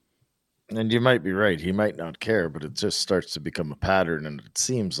 And you might be right. He might not care, but it just starts to become a pattern. And it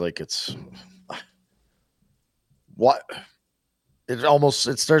seems like it's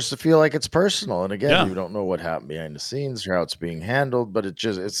it starts to feel like it's personal. And again, you don't know what happened behind the scenes or how it's being handled, but it's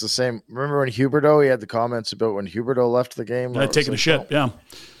the same. Remember when Huberdeau, he had the comments about when Huberdeau left the game? Taking a shit. Yeah.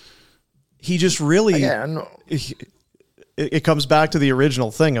 He just really, it comes back to the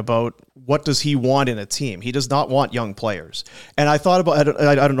original thing about what does he want in a team? He does not want young players. And I thought about,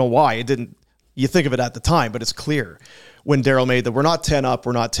 I don't know why it didn't, you think of it at the time, but it's clear when Daryl made that we're not 10 up,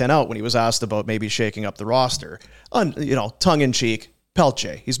 we're not 10 out, when he was asked about maybe shaking up the roster, tongue in cheek,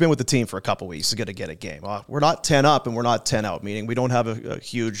 Pelche, he's been with the team for a couple weeks. He's going to get a game. We're not 10 up and we're not 10 out, meaning we don't have a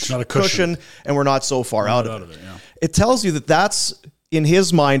huge cushion and we're not so far out of it. It tells you that that's, in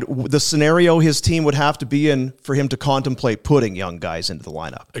his mind, the scenario his team would have to be in for him to contemplate putting young guys into the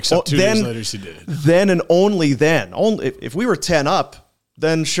lineup. Except 2 days later, he did. Then and only then. If we were 10 up,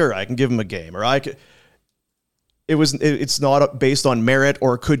 then sure, I can give him a game. Or I could. It's not based on merit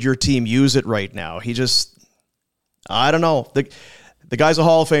or could your team use it right now. He just, I don't know. The guy's a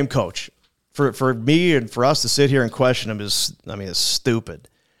Hall of Fame coach. For me and for us to sit here and question him is stupid.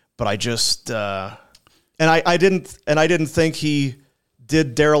 But I just, I didn't think he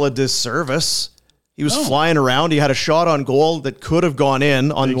did Daryl a disservice. He was flying around. He had a shot on goal that could have gone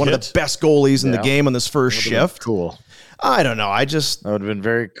in on one of the best goalies in the game on this first shift. Cool. I don't know. That would have been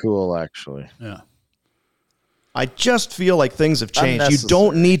very cool, actually. Yeah. I just feel like things have changed. You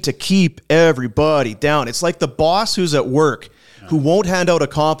don't need to keep everybody down. It's like the boss who's at work who won't hand out a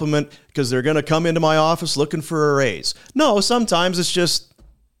compliment because they're going to come into my office looking for a raise. No, sometimes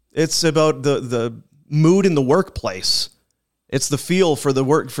it's about the mood in the workplace. It's the feel for the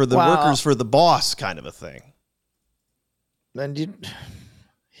workers, for the boss kind of a thing. And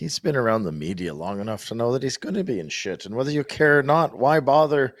he's been around the media long enough to know that he's going to be in shit. And whether you care or not, why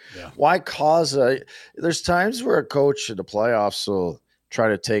bother? Yeah. Why cause there's times where a coach in the playoffs will try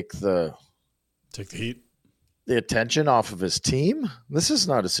to take the heat, the attention off of his team. This is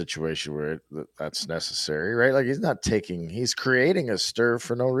not a situation where that's necessary, right? Like he's creating a stir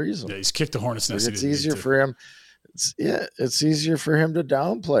for no reason. Yeah, he's kicked the hornet's nest. It's easier for him. It's easier for him to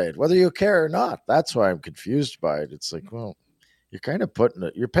downplay it, whether you care or not. That's why I'm confused by it. It's like, well, you're kind of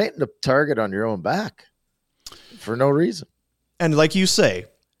you're painting a target on your own back for no reason. And like you say,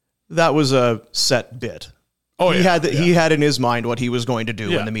 that was a set bit. Oh, he had in his mind what he was going to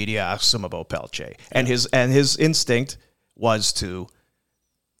do when the media asked him about Pelche. And his instinct was to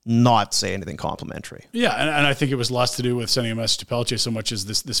not say anything complimentary. Yeah, and I think it was less to do with sending a message to Pelche so much as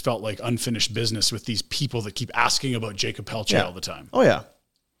this felt like unfinished business with these people that keep asking about Jacob Pelche all the time. Oh, yeah.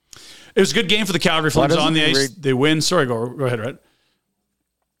 It was a good game for the Calgary Flames on the ice. They win. Sorry, go ahead, Red.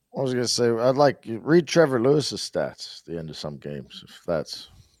 I was going to say, I'd like read Trevor Lewis's stats at the end of some games. If that's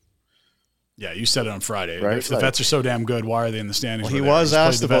Yeah, you said it on Friday. Right, If the vets are so damn good, why are they in the standings? Well, he was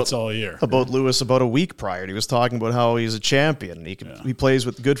asked about all year. About Lewis about a week prior. He was talking about how he's a champion. He plays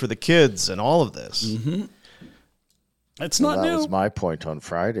with good for the kids and all of this. Mm-hmm. It's not new. That was my point on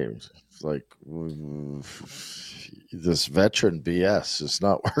Friday. It's like this veteran BS is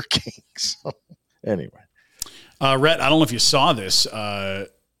not working. So anyway, Rhett, I don't know if you saw this.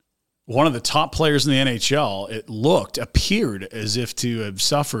 One of the top players in the NHL, it appeared as if to have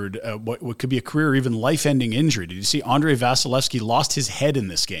suffered what could be a career, even life-ending injury. Did you see Andrei Vasilevsky lost his head in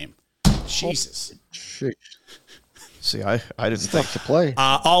this game? Jesus. Shit. See, I didn't think to play.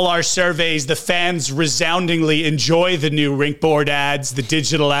 All our surveys, the fans resoundingly enjoy the new rink board ads, the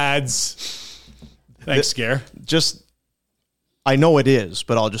digital ads. Thanks, Scare. I know it is,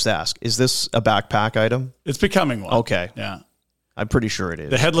 but I'll just ask, is this a backpack item? It's becoming one. Okay. Yeah. I'm pretty sure it is.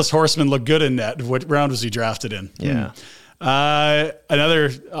 The Headless Horseman looked good in net. What round was he drafted in? Yeah. Another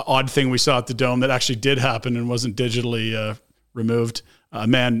odd thing we saw at the Dome that actually did happen and wasn't digitally removed. A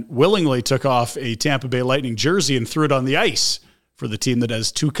man willingly took off a Tampa Bay Lightning jersey and threw it on the ice for the team that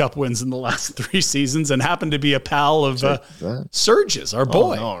has 2 cup wins in the last 3 seasons and happened to be a pal of Surge's, our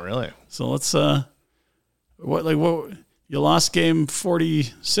boy. Oh, no, really? So let's what you lost game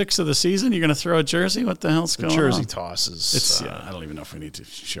 46 of the season. You're going to throw a jersey? What the hell's going on? Jersey tosses. It's I don't even know if we need to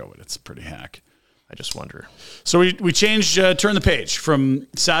show it. It's pretty hack. I just wonder. So we changed, turn the page from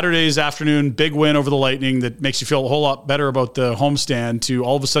Saturday's afternoon big win over the Lightning that makes you feel a whole lot better about the homestand to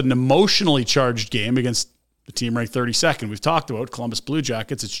all of a sudden emotionally charged game against the team ranked 32nd. We've talked about Columbus Blue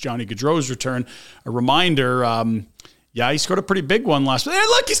Jackets. It's Johnny Gaudreau's return. A reminder, he scored a pretty big one last week. Hey,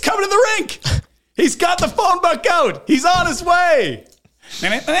 look, he's coming to the rink. He's got the phone book out. He's on his way.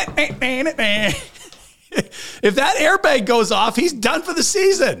 If that airbag goes off, he's done for the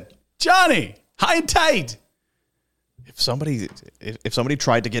season. Johnny, high and tight. If somebody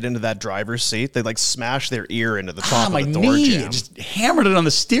tried to get into that driver's seat, they'd smash their ear into the top of the door jam. Just hammered it on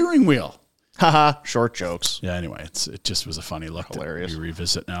the steering wheel. Haha, short jokes. Yeah, anyway, it just was a funny look. Hilarious. To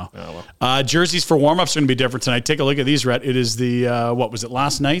revisit now. Oh, well. Jerseys for warm-ups are going to be different tonight. Take a look at these, Rhett. It is the, what was it,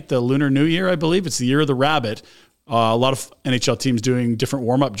 last night? The Lunar New Year, I believe. It's the Year of the Rabbit. A lot of NHL teams doing different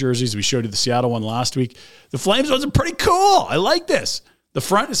warm-up jerseys. We showed you the Seattle one last week. The Flames ones are pretty cool. I like this. The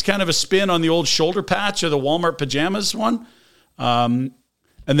front is kind of a spin on the old shoulder patch of the Walmart pajamas one. And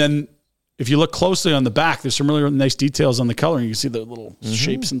then if you look closely on the back, there's some really nice details on the coloring. You can see the little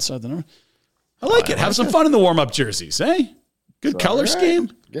shapes inside the number. I like it. Have some fun in the warm-up jerseys, eh? Good color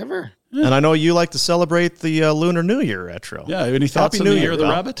scheme. Give her. Yeah. And I know you like to celebrate the Lunar New Year, Retro. Yeah, any thoughts on the Year of the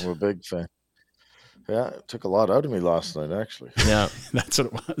Rabbit? I'm a big fan. Yeah, it took a lot out of me last night, actually. Yeah. That's what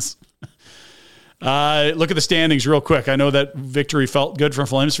it was. Look at the standings real quick. I know that victory felt good for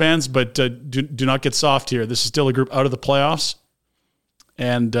Flames fans, but do not get soft here. This is still a group out of the playoffs.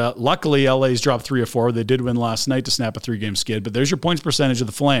 And luckily, LA's dropped 3 or 4. They did win last night to snap a 3-game skid, but there's your points percentage of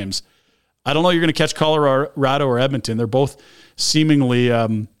the Flames. I don't know you're going to catch Colorado or Edmonton. They're both seemingly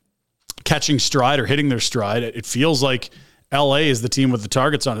catching stride or hitting their stride. It feels like LA is the team with the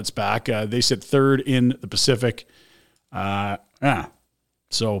targets on its back. They sit 3rd in the Pacific.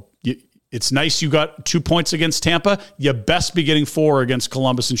 So it's nice you got 2 points against Tampa. You best be getting 4 against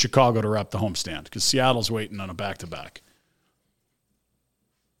Columbus and Chicago to wrap the homestand because Seattle's waiting on a back-to-back.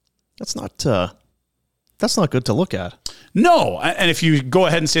 That's not good to look at. No, and if you go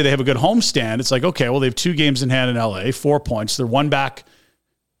ahead and say they have a good homestand, it's like, okay, well, they have 2 games in hand in LA, 4 points. They're 1 back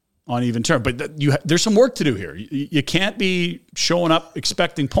on even term. But there's some work to do here. You can't be showing up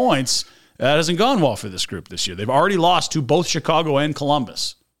expecting points. That hasn't gone well for this group this year. They've already lost to both Chicago and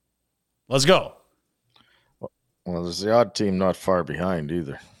Columbus. Let's go. Well, there's the odd team not far behind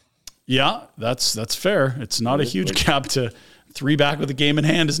either. Yeah, that's fair. It's not a huge gap to 3 back with a game in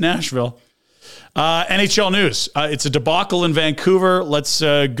hand is Nashville. NHL news. It's a debacle in Vancouver. Let's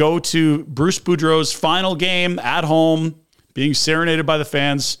go to Bruce Boudreau's final game at home, being serenaded by the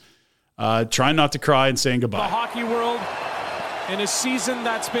fans, trying not to cry and saying goodbye. The hockey world, in a season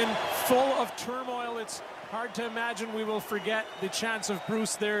that's been full of turmoil, it's hard to imagine we will forget the chance of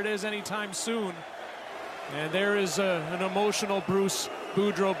Bruce. There it is anytime soon. And there is an emotional Bruce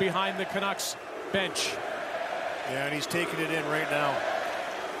Boudreau behind the Canucks bench. Yeah, and he's taking it in right now.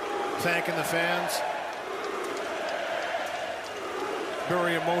 Thanking the fans.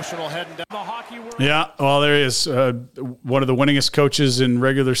 Very emotional heading down. The hockey world. Yeah, well, there he is. One of the winningest coaches in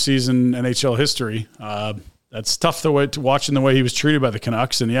regular season NHL history. That's tough to watching the way he was treated by the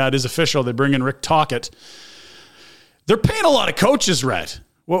Canucks. And yeah, it is official. They bring in Rick Tocchet. They're paying a lot of coaches, Rhett.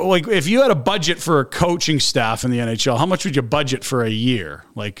 Well, like if you had a budget for a coaching staff in the NHL, how much would you budget for a year?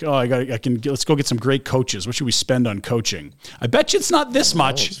 Like, let's go get some great coaches. What should we spend on coaching? I bet you it's not this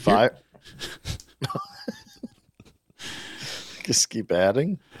much. It's 5. Just keep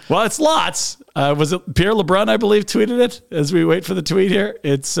adding. Well, it's lots. Was it Pierre LeBrun, I believe, tweeted it as we wait for the tweet here?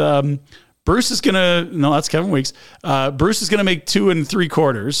 It's Bruce is going to, no, that's Kevin Weeks. Bruce is going to make 2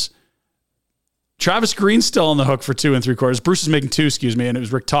 3/4. Travis Green's still on the hook for 2 3/4. Bruce is making 2, and it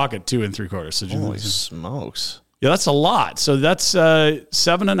was Rick Tocchet 2 3/4. So holy smokes. Yeah, that's a lot. So that's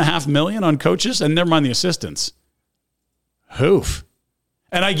 $7.5 million on coaches, and never mind the assistants. Hoof.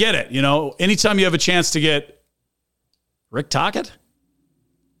 And I get it. Anytime you have a chance to get Rick Tocchet,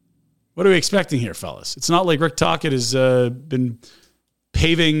 what are we expecting here, fellas? It's not like Rick Tocchet has been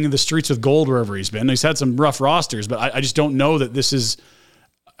paving the streets with gold wherever he's been. He's had some rough rosters, but I just don't know that this is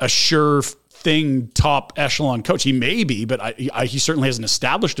a sure thing, top echelon coach. He may be, but he certainly hasn't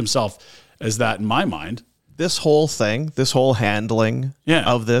established himself as that in my mind. This whole thing, this whole handling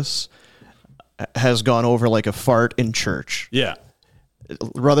of this has gone over like a fart in church. Yeah.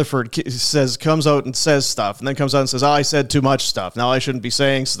 Rutherford comes out and says stuff, and then comes out and says, I said too much stuff. Now I shouldn't be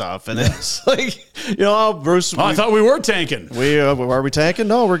saying stuff. And it's like, Bruce. I thought we were tanking. Are we tanking?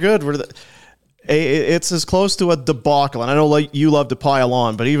 No, we're good. It's as close to a debacle. And I know you love to pile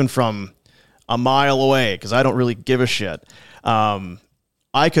on, but even from a mile away, because I don't really give a shit.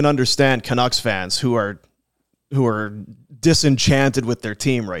 I can understand Canucks fans who are disenchanted with their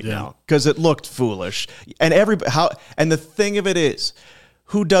team right now because it looked foolish. And the thing of it is,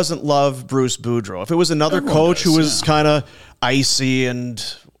 who doesn't love Bruce Boudreau? If it was another coach who was kind of icy and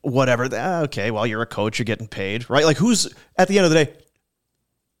whatever, okay, well, you're a coach, you're getting paid, right? Like, who's at the end of the day?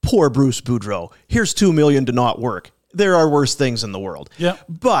 Poor Bruce Boudreau. Here's $2 million to not work. There are worse things in the world. Yeah.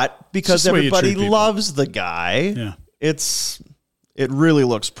 But because everybody loves the guy, it really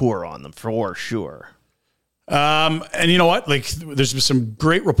looks poor on them for sure. And you know what? Like, there's been some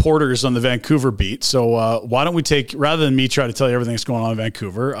great reporters on the Vancouver beat. So why don't we rather than me try to tell you everything that's going on in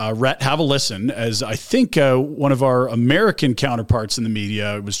Vancouver, Rhett, have a listen, as I think one of our American counterparts in the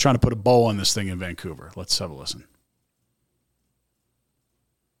media was trying to put a bow on this thing in Vancouver. Let's have a listen.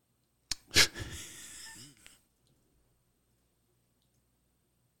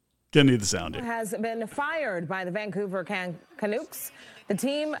 Gonna need the sound here. Has been fired by the Vancouver Canucks. The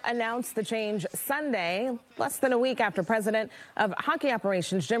team announced the change Sunday, less than a week after President of Hockey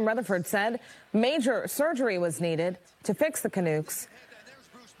Operations Jim Rutherford said major surgery was needed to fix the Canucks.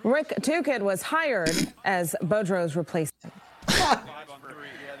 Rick Tocchet was hired as Gaudreau's replacement.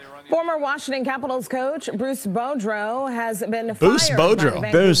 Former Washington Capitals coach Bruce Gaudreau has been fired by the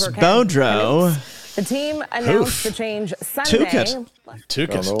Vancouver Canucks. The team announced the change Sunday.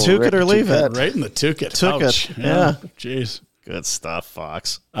 Tocchet or leave it. Right in the Tocchet. Tocchet. Yeah. Jeez. Good stuff,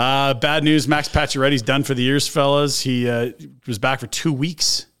 Fox. Bad news. Max Pacioretty's done for the years, fellas. He was back for 2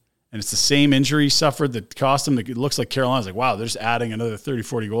 weeks, and it's the same injury he suffered that cost him. It looks like Carolina's like, wow, they're just adding another 30,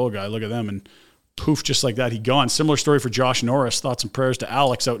 40 goal guy. Look at them. And poof, just like that, he gone. Similar story for Josh Norris. Thoughts and prayers to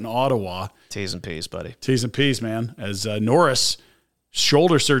Alex out in Ottawa. T's and P's, buddy. T's and P's, man. As Norris,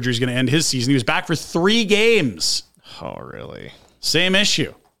 shoulder surgery is going to end his season. He was back for 3 games. Oh, really? Same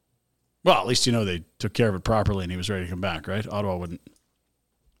issue. Well, at least they took care of it properly and he was ready to come back, right? Ottawa wouldn't.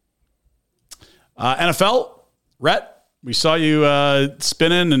 NFL, Rhett, we saw you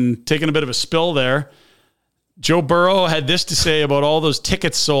spinning and taking a bit of a spill there. Joe Burrow had this to say about all those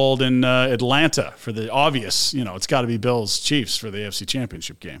tickets sold in Atlanta for the obvious, it's got to be Bills Chiefs for the AFC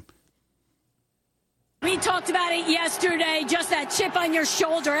Championship game. We talked about it yesterday, just that chip on your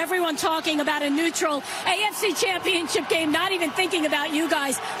shoulder. Everyone talking about a neutral AFC Championship game, not even thinking about you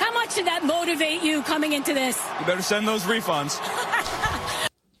guys. How much did that motivate you coming into this? You better send those refunds.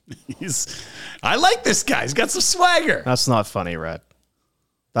 I like this guy. He's got some swagger. That's not funny, Rhett.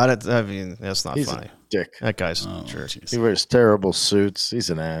 That's not funny. Dick. That guy's jerk. He wears terrible suits. He's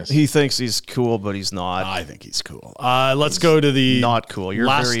an ass. He thinks he's cool, but he's not. I think he's cool. Let's go to the not cool. You're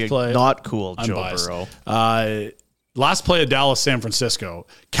very play. Not cool, Joe Burrow. Last play of Dallas, San Francisco.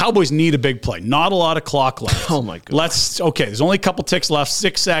 Cowboys need a big play. Not a lot of clock left. Oh my God. There's only a couple ticks left.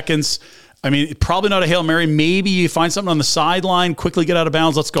 6 seconds. I mean, probably not a Hail Mary. Maybe you find something on the sideline. Quickly get out of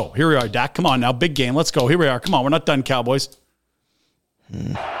bounds. Let's go. Here we are, Dak. Come on now. Big game. Let's go. Here we are. Come on. We're not done, Cowboys.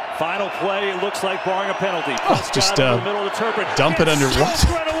 Final play, it looks like barring a penalty. Just dump it under what?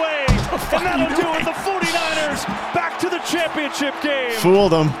 Run away, and that'll do it. The 49ers back to the championship game.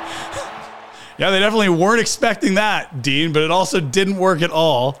 Fooled them. Yeah, they definitely weren't expecting that, Dean, but it also didn't work at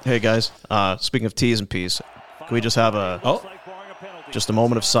all. Hey, guys, speaking of T's and P's, can we just have just a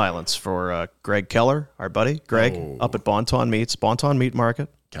moment of silence for Greg Keller, our buddy, Greg, up at Bonton Meat Market.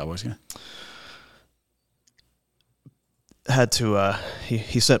 Cowboys guy? Had to,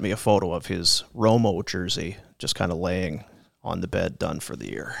 he sent me a photo of his Romo jersey just kind of laying on the bed, done for the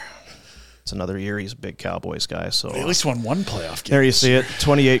year. It's another year. He's a big Cowboys guy. So They at least won one playoff game. there you see it,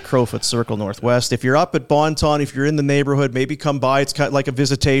 28 Crowfoot Circle Northwest. If you're up at Bonton, if you're in the neighborhood, maybe come by. It's kind of like a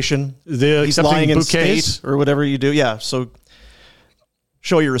visitation. He's lying in bouquets? state or whatever you do. Yeah, so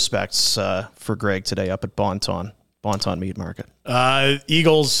show your respects for Greg today up at Bonton Meat Market.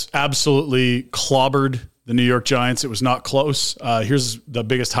 Eagles absolutely clobbered the New York Giants. It was not close. Here's the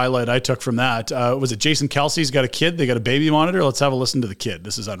biggest highlight I took from that. Was it Jason Kelsey's got a kid? They got a baby monitor. Let's have a listen to the kid.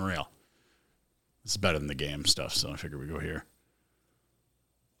 This is unreal. This is better than the game stuff, so I figure we go here.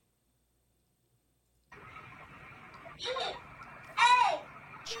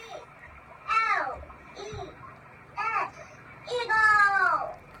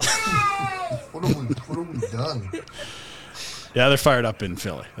 What have we done? Yeah, they're fired up in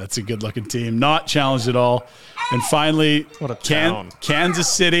Philly. That's a good-looking team. Not challenged at all. And finally, what a town. Kansas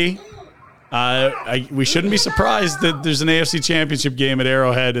City. We shouldn't be surprised that there's an AFC Championship game at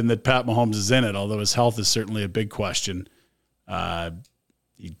Arrowhead and that Pat Mahomes is in it, although his health is certainly a big question.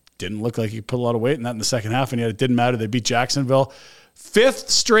 He didn't look like he put a lot of weight in that in the second half, and yet it didn't matter. They beat Jacksonville. 5th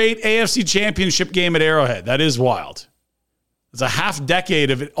straight AFC Championship game at Arrowhead. That is wild. It's a half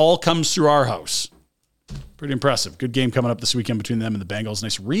decade of it all comes through our house. Pretty impressive. Good game coming up this weekend between them and the Bengals.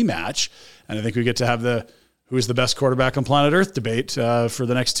 Nice rematch. And I think we get to have the who is the best quarterback on planet Earth debate for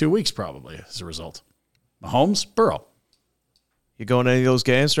the next 2 weeks, probably, as a result. Mahomes, Burrow. You going to any of those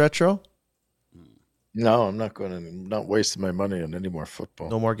games, Retro? No, I'm not going to. I'm not wasting my money on any more football.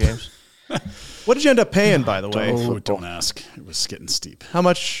 No more games? What did you end up paying, by the way? Don't ask. It was getting steep. How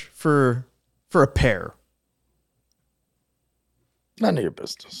much for a pair? None of your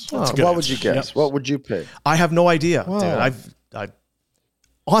business. Oh, what would you guess? Yep. What would you pay? I have no idea. Wow. Dude,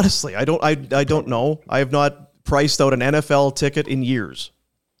 honestly, I don't know. I have not priced out an NFL ticket in years.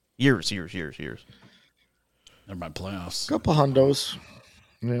 Years. Never mind playoffs. Couple hundos.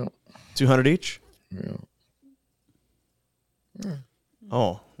 Yeah. 200 each? Yeah.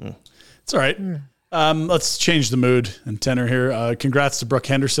 Oh. It's all right. Let's change the mood and tenor here. Congrats to Brooke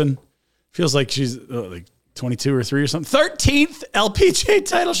Henderson. Feels like she's like 22 or 3 or something. 13th LPGA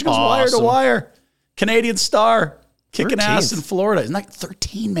title. She goes wire to wire. Canadian star. Kicking 13th. ass in Florida. Isn't that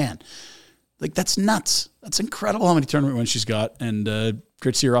 13, man? Like, that's nuts. That's incredible how many tournament wins she's got. And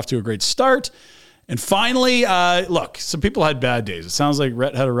great to see her off to a great start. And finally, look, some people had bad days. It sounds like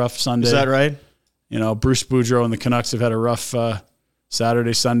Rhett had a rough Sunday. Is that right? You know, Bruce Boudreau and the Canucks have had a rough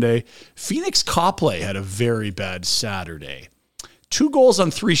Saturday, Sunday. Phoenix Copley had a very bad Saturday. 2 goals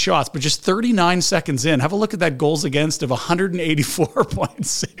on 3 shots, but just 39 seconds in. Have a look at that goals against of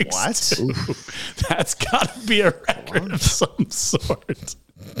 184.6. What? That's got to be a record of some sort.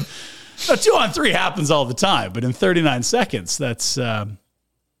 Now, 2 on 3 happens all the time, but in 39 seconds, that's,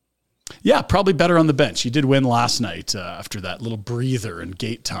 probably better on the bench. He did win last night after that little breather and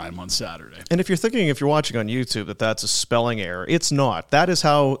gate time on Saturday. And if you're watching on YouTube, that's a spelling error, it's not. That is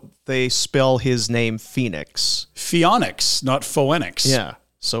how they spell his name, Phoenix. Phoenix, not Phoenix. Yeah.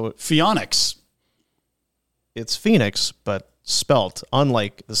 So Phoenix. It's Phoenix, but spelt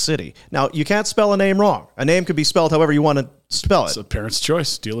unlike the city. Now, you can't spell a name wrong. A name could be spelled however you want to spell it. It's a parent's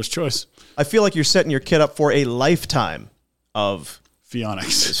choice, dealer's choice. I feel like you're setting your kid up for a lifetime of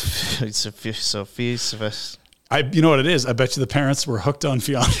Phoenix. You know what it is? I bet you the parents were hooked on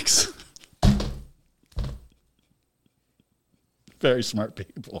Phoenix. Very smart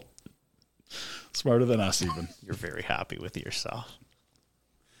people. Smarter than us, even. You're very happy with yourself.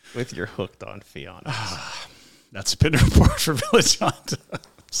 With your hooked on Phoenix. That's a pin report for Village Honda.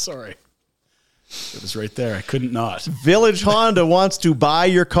 Sorry. It was right there. I couldn't not. Village Honda wants to buy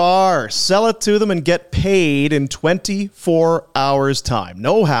your car. Sell it to them and get paid in 24 hours time.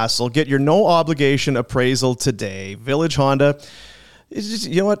 No hassle. Get your no obligation appraisal today. Village Honda.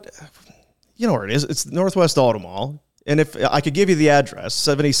 You know what? You know where it is. It's Northwest Auto Mall. And if I could give you the address,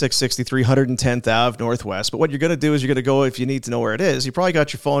 7663 110th Ave Northwest. But what you're going to do is you're going to go, if you need to know where it is, you probably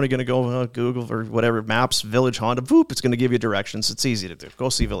got your phone, you're going to go Google or whatever, Maps, Village Honda. Boop, it's going to give you directions. It's easy to do. Go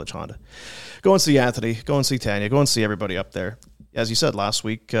see Village Honda. Go and see Anthony. Go and see Tanya. Go and see everybody up there. As you said last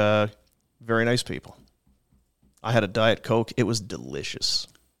week, very nice people. I had a Diet Coke. It was delicious.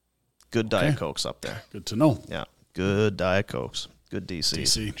 Good Diet Cokes up there. Good to know. Yeah, good Diet Cokes. Good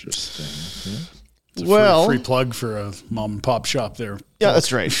DC. Interesting. Mm-hmm. Well, free plug for a mom and pop shop there. Yeah,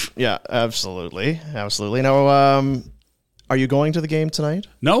 that's right. Yeah, absolutely. Now, are you going to the game tonight?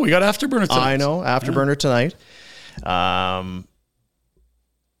 No, we got Afterburner tonight. I know, Afterburner tonight.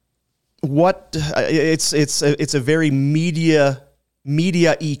 It's a very media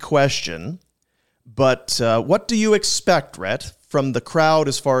media-y question, but what do you expect, Rhett, from the crowd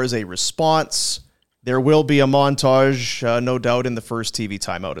as far as a response? There will be a montage, no doubt, in the first TV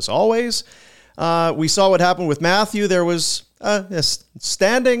timeout, as always. We saw what happened with Matthew. There was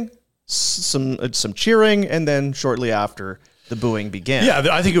standing, some cheering, and then shortly after, the booing began. Yeah,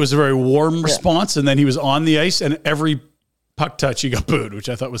 I think it was a very warm response, and then he was on the ice, and every puck touch he got booed, which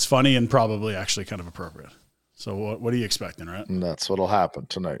I thought was funny and probably actually kind of appropriate. So what are you expecting, right? And that's what'll happen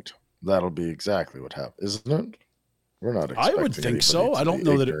tonight. That'll be exactly what happens, isn't it? We're not expecting I would think so. I don't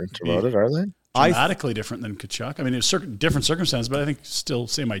know that it about it, are they? Dramatically different than Tkachuk. I mean, it's different circumstances, but I think still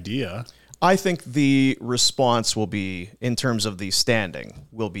same idea. I think the response will be, in terms of the standing,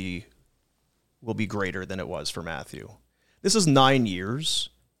 will be greater than it was for Matthew. This is 9 years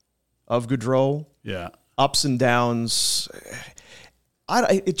of Gaudreau. Yeah. Ups and downs.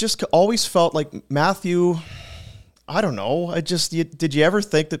 It just always felt like Matthew, I don't know. Did you ever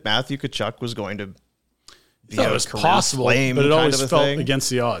think that Matthew Tkachuk was going to be it was possible, but it always felt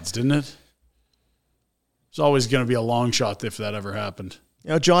against the odds, didn't it? It's always going to be a long shot if that ever happened.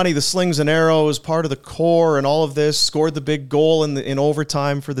 You know, Johnny, the slings and arrows, part of the core and all of this, scored the big goal in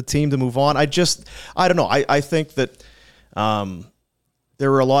overtime for the team to move on. I don't know. I think that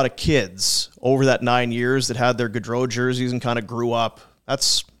there were a lot of kids over that 9 years that had their Gaudreau jerseys and kind of grew up.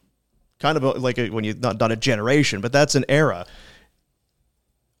 That's kind of when you've not done a generation, but that's an era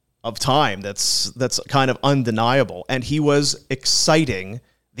of time that's kind of undeniable. And he was exciting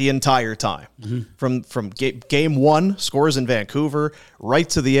the entire time. Mm-hmm. From game one, scores in Vancouver, right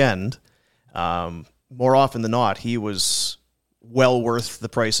to the end. More often than not, he was well worth the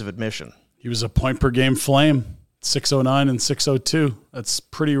price of admission. He was a point per game Flame, 609 and 602. That's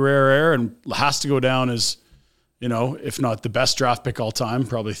pretty rare air and has to go down as, if not the best draft pick all time,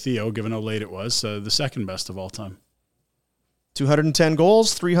 probably Theo, given how late it was, the second best of all time. 210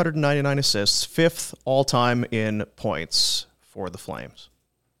 goals, 399 assists, fifth all-time in points for the Flames.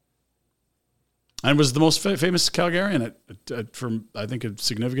 And was the most famous Calgarian for, I think, a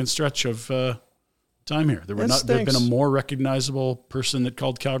significant stretch of time here. There'd been a more recognizable person that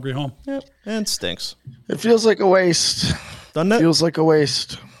called Calgary home. Yep, and stinks. It feels like a waste. Doesn't it? Feels like a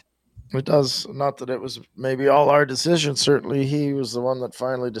waste. It does. Not that it was maybe all our decision. Certainly he was the one that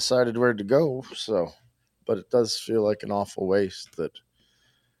finally decided where to go. So, but it does feel like an awful waste that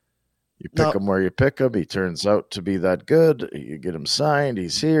you pick him where you pick him. He turns out to be that good. You get him signed.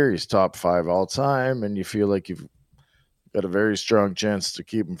 He's here. He's top 5 all time. And you feel like you've got a very strong chance to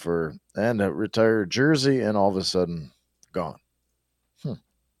keep him and a retired jersey. And all of a sudden, gone.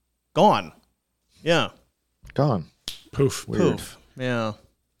 Gone. Yeah. Gone. Poof. Weird. Poof. Yeah.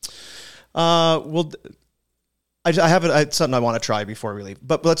 Well, I have something I want to try before we leave.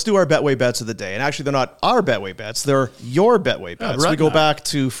 But let's do our Betway bets of the day. And actually, they're not our Betway bets. They're your Betway bets. We go back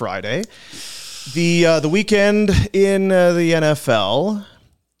to Friday. The weekend in the NFL,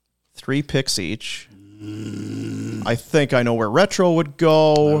 3 picks each. I think I know where Retro would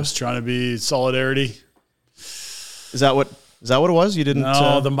go. I was trying to be solidarity. Is that what it was? You didn't?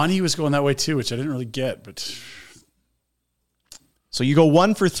 No, the money was going that way too, which I didn't really get. But so you go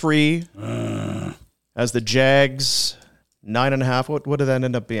 1 for 3 as the Jags 9.5. What did that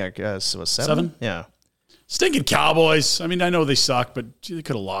end up being? I guess it was 7. Yeah. Stinking Cowboys. I mean, I know they suck, but they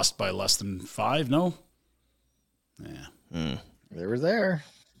could have lost by less than 5. No. Yeah. They were there.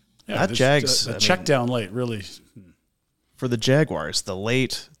 Yeah, that Jags check down late, really. For the Jaguars, the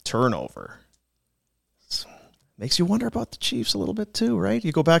late turnover makes you wonder about the Chiefs a little bit too, right?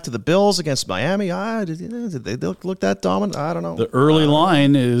 You go back to the Bills against Miami. Did they look that dominant? I don't know. The early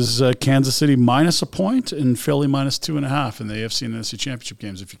line is Kansas City minus a point and Philly minus 2.5 in the AFC and NFC Championship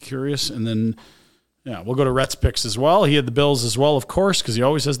games, if you're curious. And then, we'll go to Rhett's picks as well. He had the Bills as well, of course, because he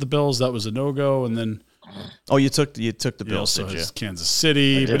always has the Bills. That was a no-go. And then... Oh, you took the Bills, did you? Kansas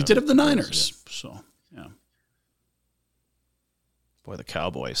City, but he did have the Niners. So, yeah. Boy, the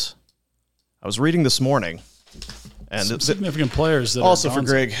Cowboys. I was reading this morning, and some significant players that also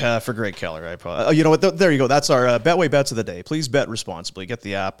are for Greg Keller. I probably. You know what? There you go. That's our Betway bets of the day. Please bet responsibly. Get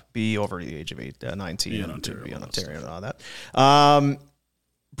the app. Be over the age of 19. Be in Ontario and all that.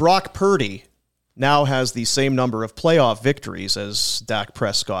 Brock Purdy now has the same number of playoff victories as Dak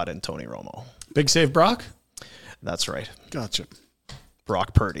Prescott and Tony Romo. Big save, Brock? That's right. Gotcha.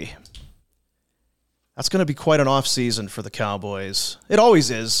 Brock Purdy. That's going to be quite an off season for the Cowboys. It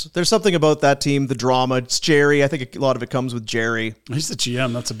always is. There's something about that team, the drama. It's Jerry. I think a lot of it comes with Jerry. He's the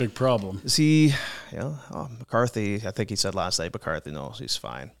GM. That's a big problem. Is he? McCarthy. I think he said last night. McCarthy knows he's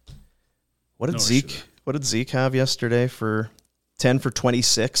fine. What did Zeke have yesterday for 10 for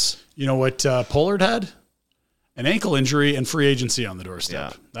 26? You know what Pollard had? An ankle injury and free agency on the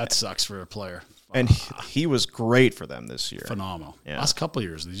doorstep. That sucks for a player. And he was great for them this year. Phenomenal. Yeah. Last couple of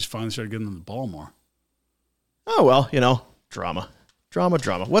years, they just finally started getting them the ball more. Oh, well, drama.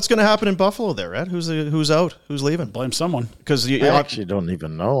 What's going to happen in Buffalo there, Ed? Who's out? Who's leaving? Blame someone. Because I actually don't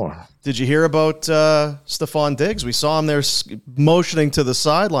even know. Did you hear about Stephon Diggs? We saw him there motioning to the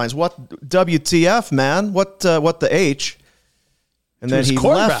sidelines. What WTF, man? What the H? And then he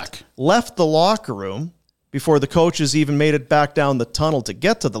left the locker room before the coaches even made it back down the tunnel to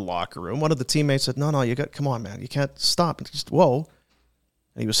get to the locker room. One of the teammates said, "No, come on, man. You can't stop." Just whoa.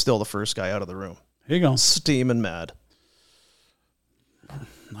 And he was still the first guy out of the room. Here you go. Steaming mad.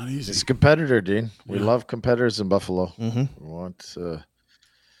 Not easy. He's a competitor, Dean. We love competitors in Buffalo. Mm-hmm. He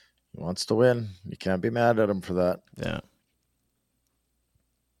wants to win. You can't be mad at him for that. Yeah.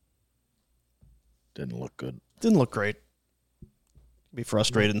 Didn't look good. Didn't look great. Be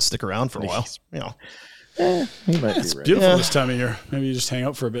frustrated and stick around for a while. He might It's be right. beautiful this time of year. Maybe you just hang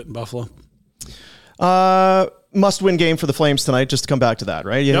out for a bit in Buffalo. Must-win game for the Flames tonight, just to come back to that,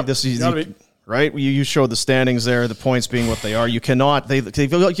 right? Yep, Gotta be. Right? You showed the standings there, the points being what they are. You cannot.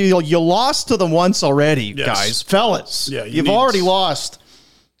 You lost to them once already, guys. Fellas. Yeah, you've already lost.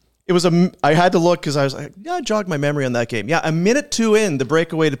 It was I had to look because I was like, I jogged my memory on that game. Yeah, a minute 2 in, the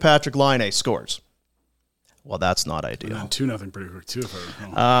breakaway to Patrick Laine scores. Well, that's not ideal. And 2-0 pretty quick, too, if I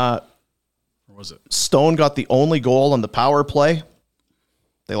recall. Or was it? Stone got the only goal on the power play.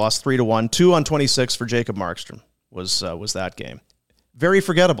 They lost 3-1. 2 on 26 for Jacob Markstrom was that game. Very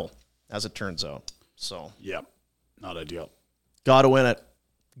forgettable, as it turns out. So, yeah, not ideal. Got to win it.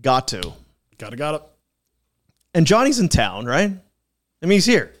 Got to. Got it. And Johnny's in town, right? I mean, he's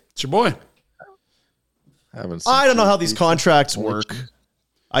here. It's your boy. I don't know how these contracts work.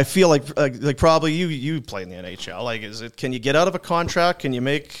 I feel like probably you play in the NHL. Like, can you get out of a contract? Can you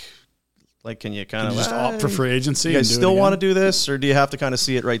make, can you kind of just opt for free agency? You guys still want to do this, or do you have to kind of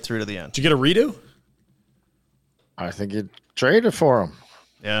see it right through to the end? Did you get a redo? I think you traded for him.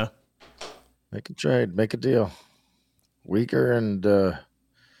 Yeah. Make a trade. Make a deal. Weaker and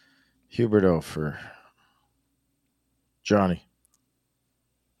Huberdeau for Johnny.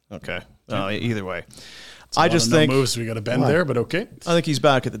 Okay. Either way. I just think moves we got to bend there, but okay. I think he's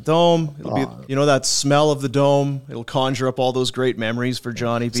back at the Dome. It'll be, that smell of the Dome. It'll conjure up all those great memories for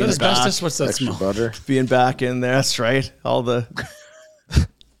Johnny. Is that asbestos? What's that Extra smell? butter. Being back in there. That's right. All the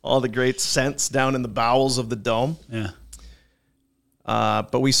great scents down in the bowels of the Dome. Yeah.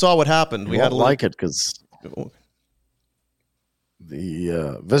 But we saw what happened. We had like it because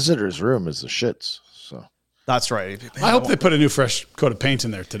the visitors' room is the shits. So that's right. I hope they put a new fresh coat of paint in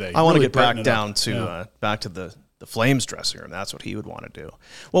there today. I want to get back down to back to the Flames dressing room. That's what he would want to do.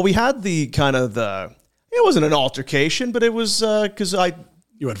 Well, we had it wasn't an altercation, but it was because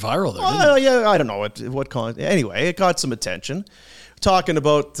you went viral there. Didn't you? Yeah, I don't know anyway, it got some attention. Talking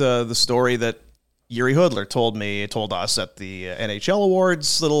about the story that Yuri Hoodler told us at the NHL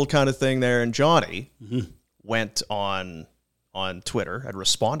Awards little kind of thing there, and Johnny went on Twitter and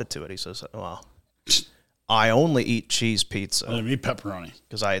responded to it. He says, "Well, I only eat cheese pizza. I didn't eat pepperoni."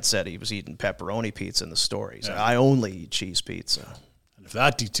 Because I had said he was eating pepperoni pizza in the story. He said, I only eat cheese pizza. And if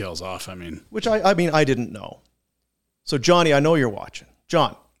that detail's off, Which I didn't know. So, Johnny, I know you're watching.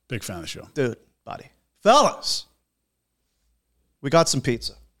 John. Big fan of the show. Dude, buddy. Fellas. We got some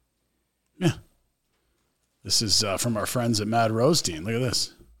pizza. Yeah. This is from our friends at Mad Roasting. Look at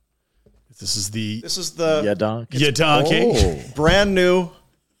this. This is the Yadonkey. Brand new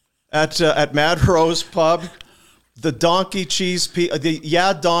at Mad Rose Pub. The donkey cheese pizza. The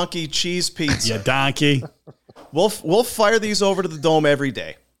donkey cheese pizza. Donkey. We'll fire these over to the Dome every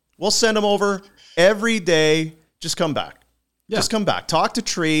day. We'll send them over every day. Just come back. Yeah. Just come back. Talk to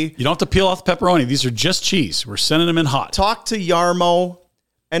Tree. You don't have to peel off the pepperoni. These are just cheese. We're sending them in hot. Talk to Yarmo,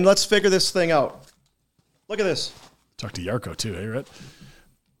 and let's figure this thing out. Look at this. Talk to Yarko, too. Hey, Rhett?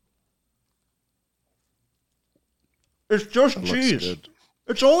 It's just cheese.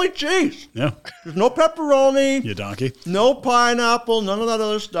 It's only cheese. Yeah. There's no pepperoni. You donkey. No pineapple. None of that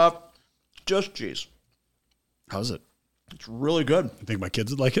other stuff. Just cheese. How's it? It's really good. You think my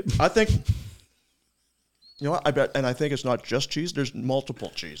kids would like it? I think... You know what? I bet, and I think it's not just cheese. There's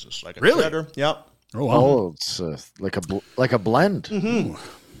multiple cheeses, like a cheddar. Yep. Oh, wow. It's like a blend. Mm-hmm.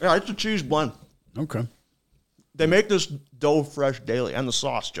 Yeah, it's a cheese blend. Okay. They make this dough fresh daily, and the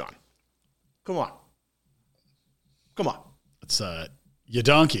sauce, John. Come on. It's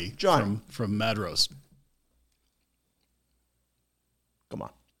Yadonkey, John, from Mad Roast. Come on.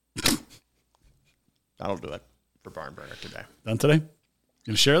 That'll do it for Barn Burner today. Done today? You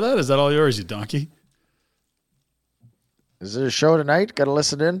gonna share that? Is that all yours, you donkey? Is there a show tonight? Got to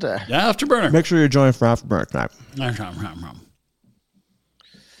listen in to. Yeah, Afterburner. Make sure you join for Afterburner tonight.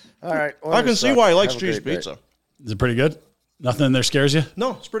 All right. I can see why he likes cheese pizza. Is it pretty good? Nothing in there scares you?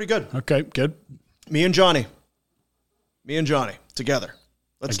 No, it's pretty good. Okay, good. Me and Johnny, together.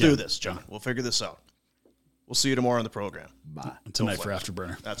 Let's do this, John. We'll figure this out. We'll see you tomorrow on the program. Bye. Tonight for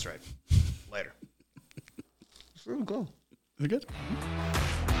Afterburner. That's right. Later. It's really cool. Is it good?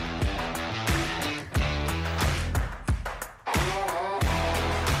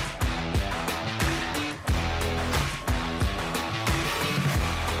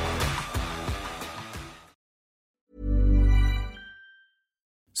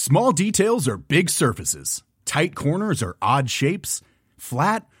 Small details are big surfaces. Tight corners are odd shapes.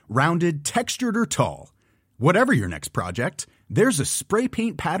 Flat, rounded, textured, or tall. Whatever your next project, there's a spray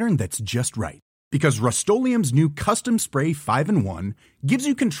paint pattern that's just right. Because Rust-Oleum's new Custom Spray 5-in-1 gives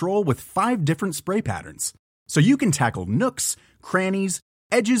you control with 5 different spray patterns. So you can tackle nooks, crannies,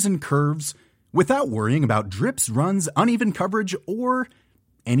 edges, and curves without worrying about drips, runs, uneven coverage, or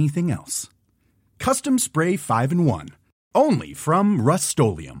anything else. Custom Spray 5-in-1. Only from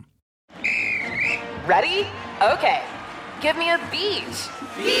Rust-Oleum. Ready? Okay. Give me a beach.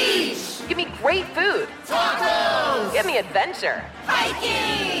 Beach. Give me great food. Tacos. Give me adventure.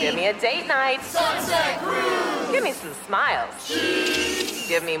 Hiking. Give me a date night. Sunset cruise. Give me some smiles. Cheese.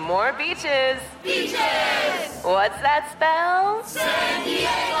 Give me more beaches. Beaches. What's that spell? San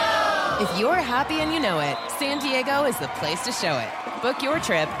Diego. If you're happy and you know it, San Diego is the place to show it. Book your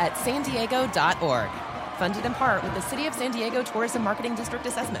trip at sandiego.org. Funded in part with the City of San Diego Tourism Marketing District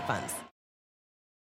Assessment Funds.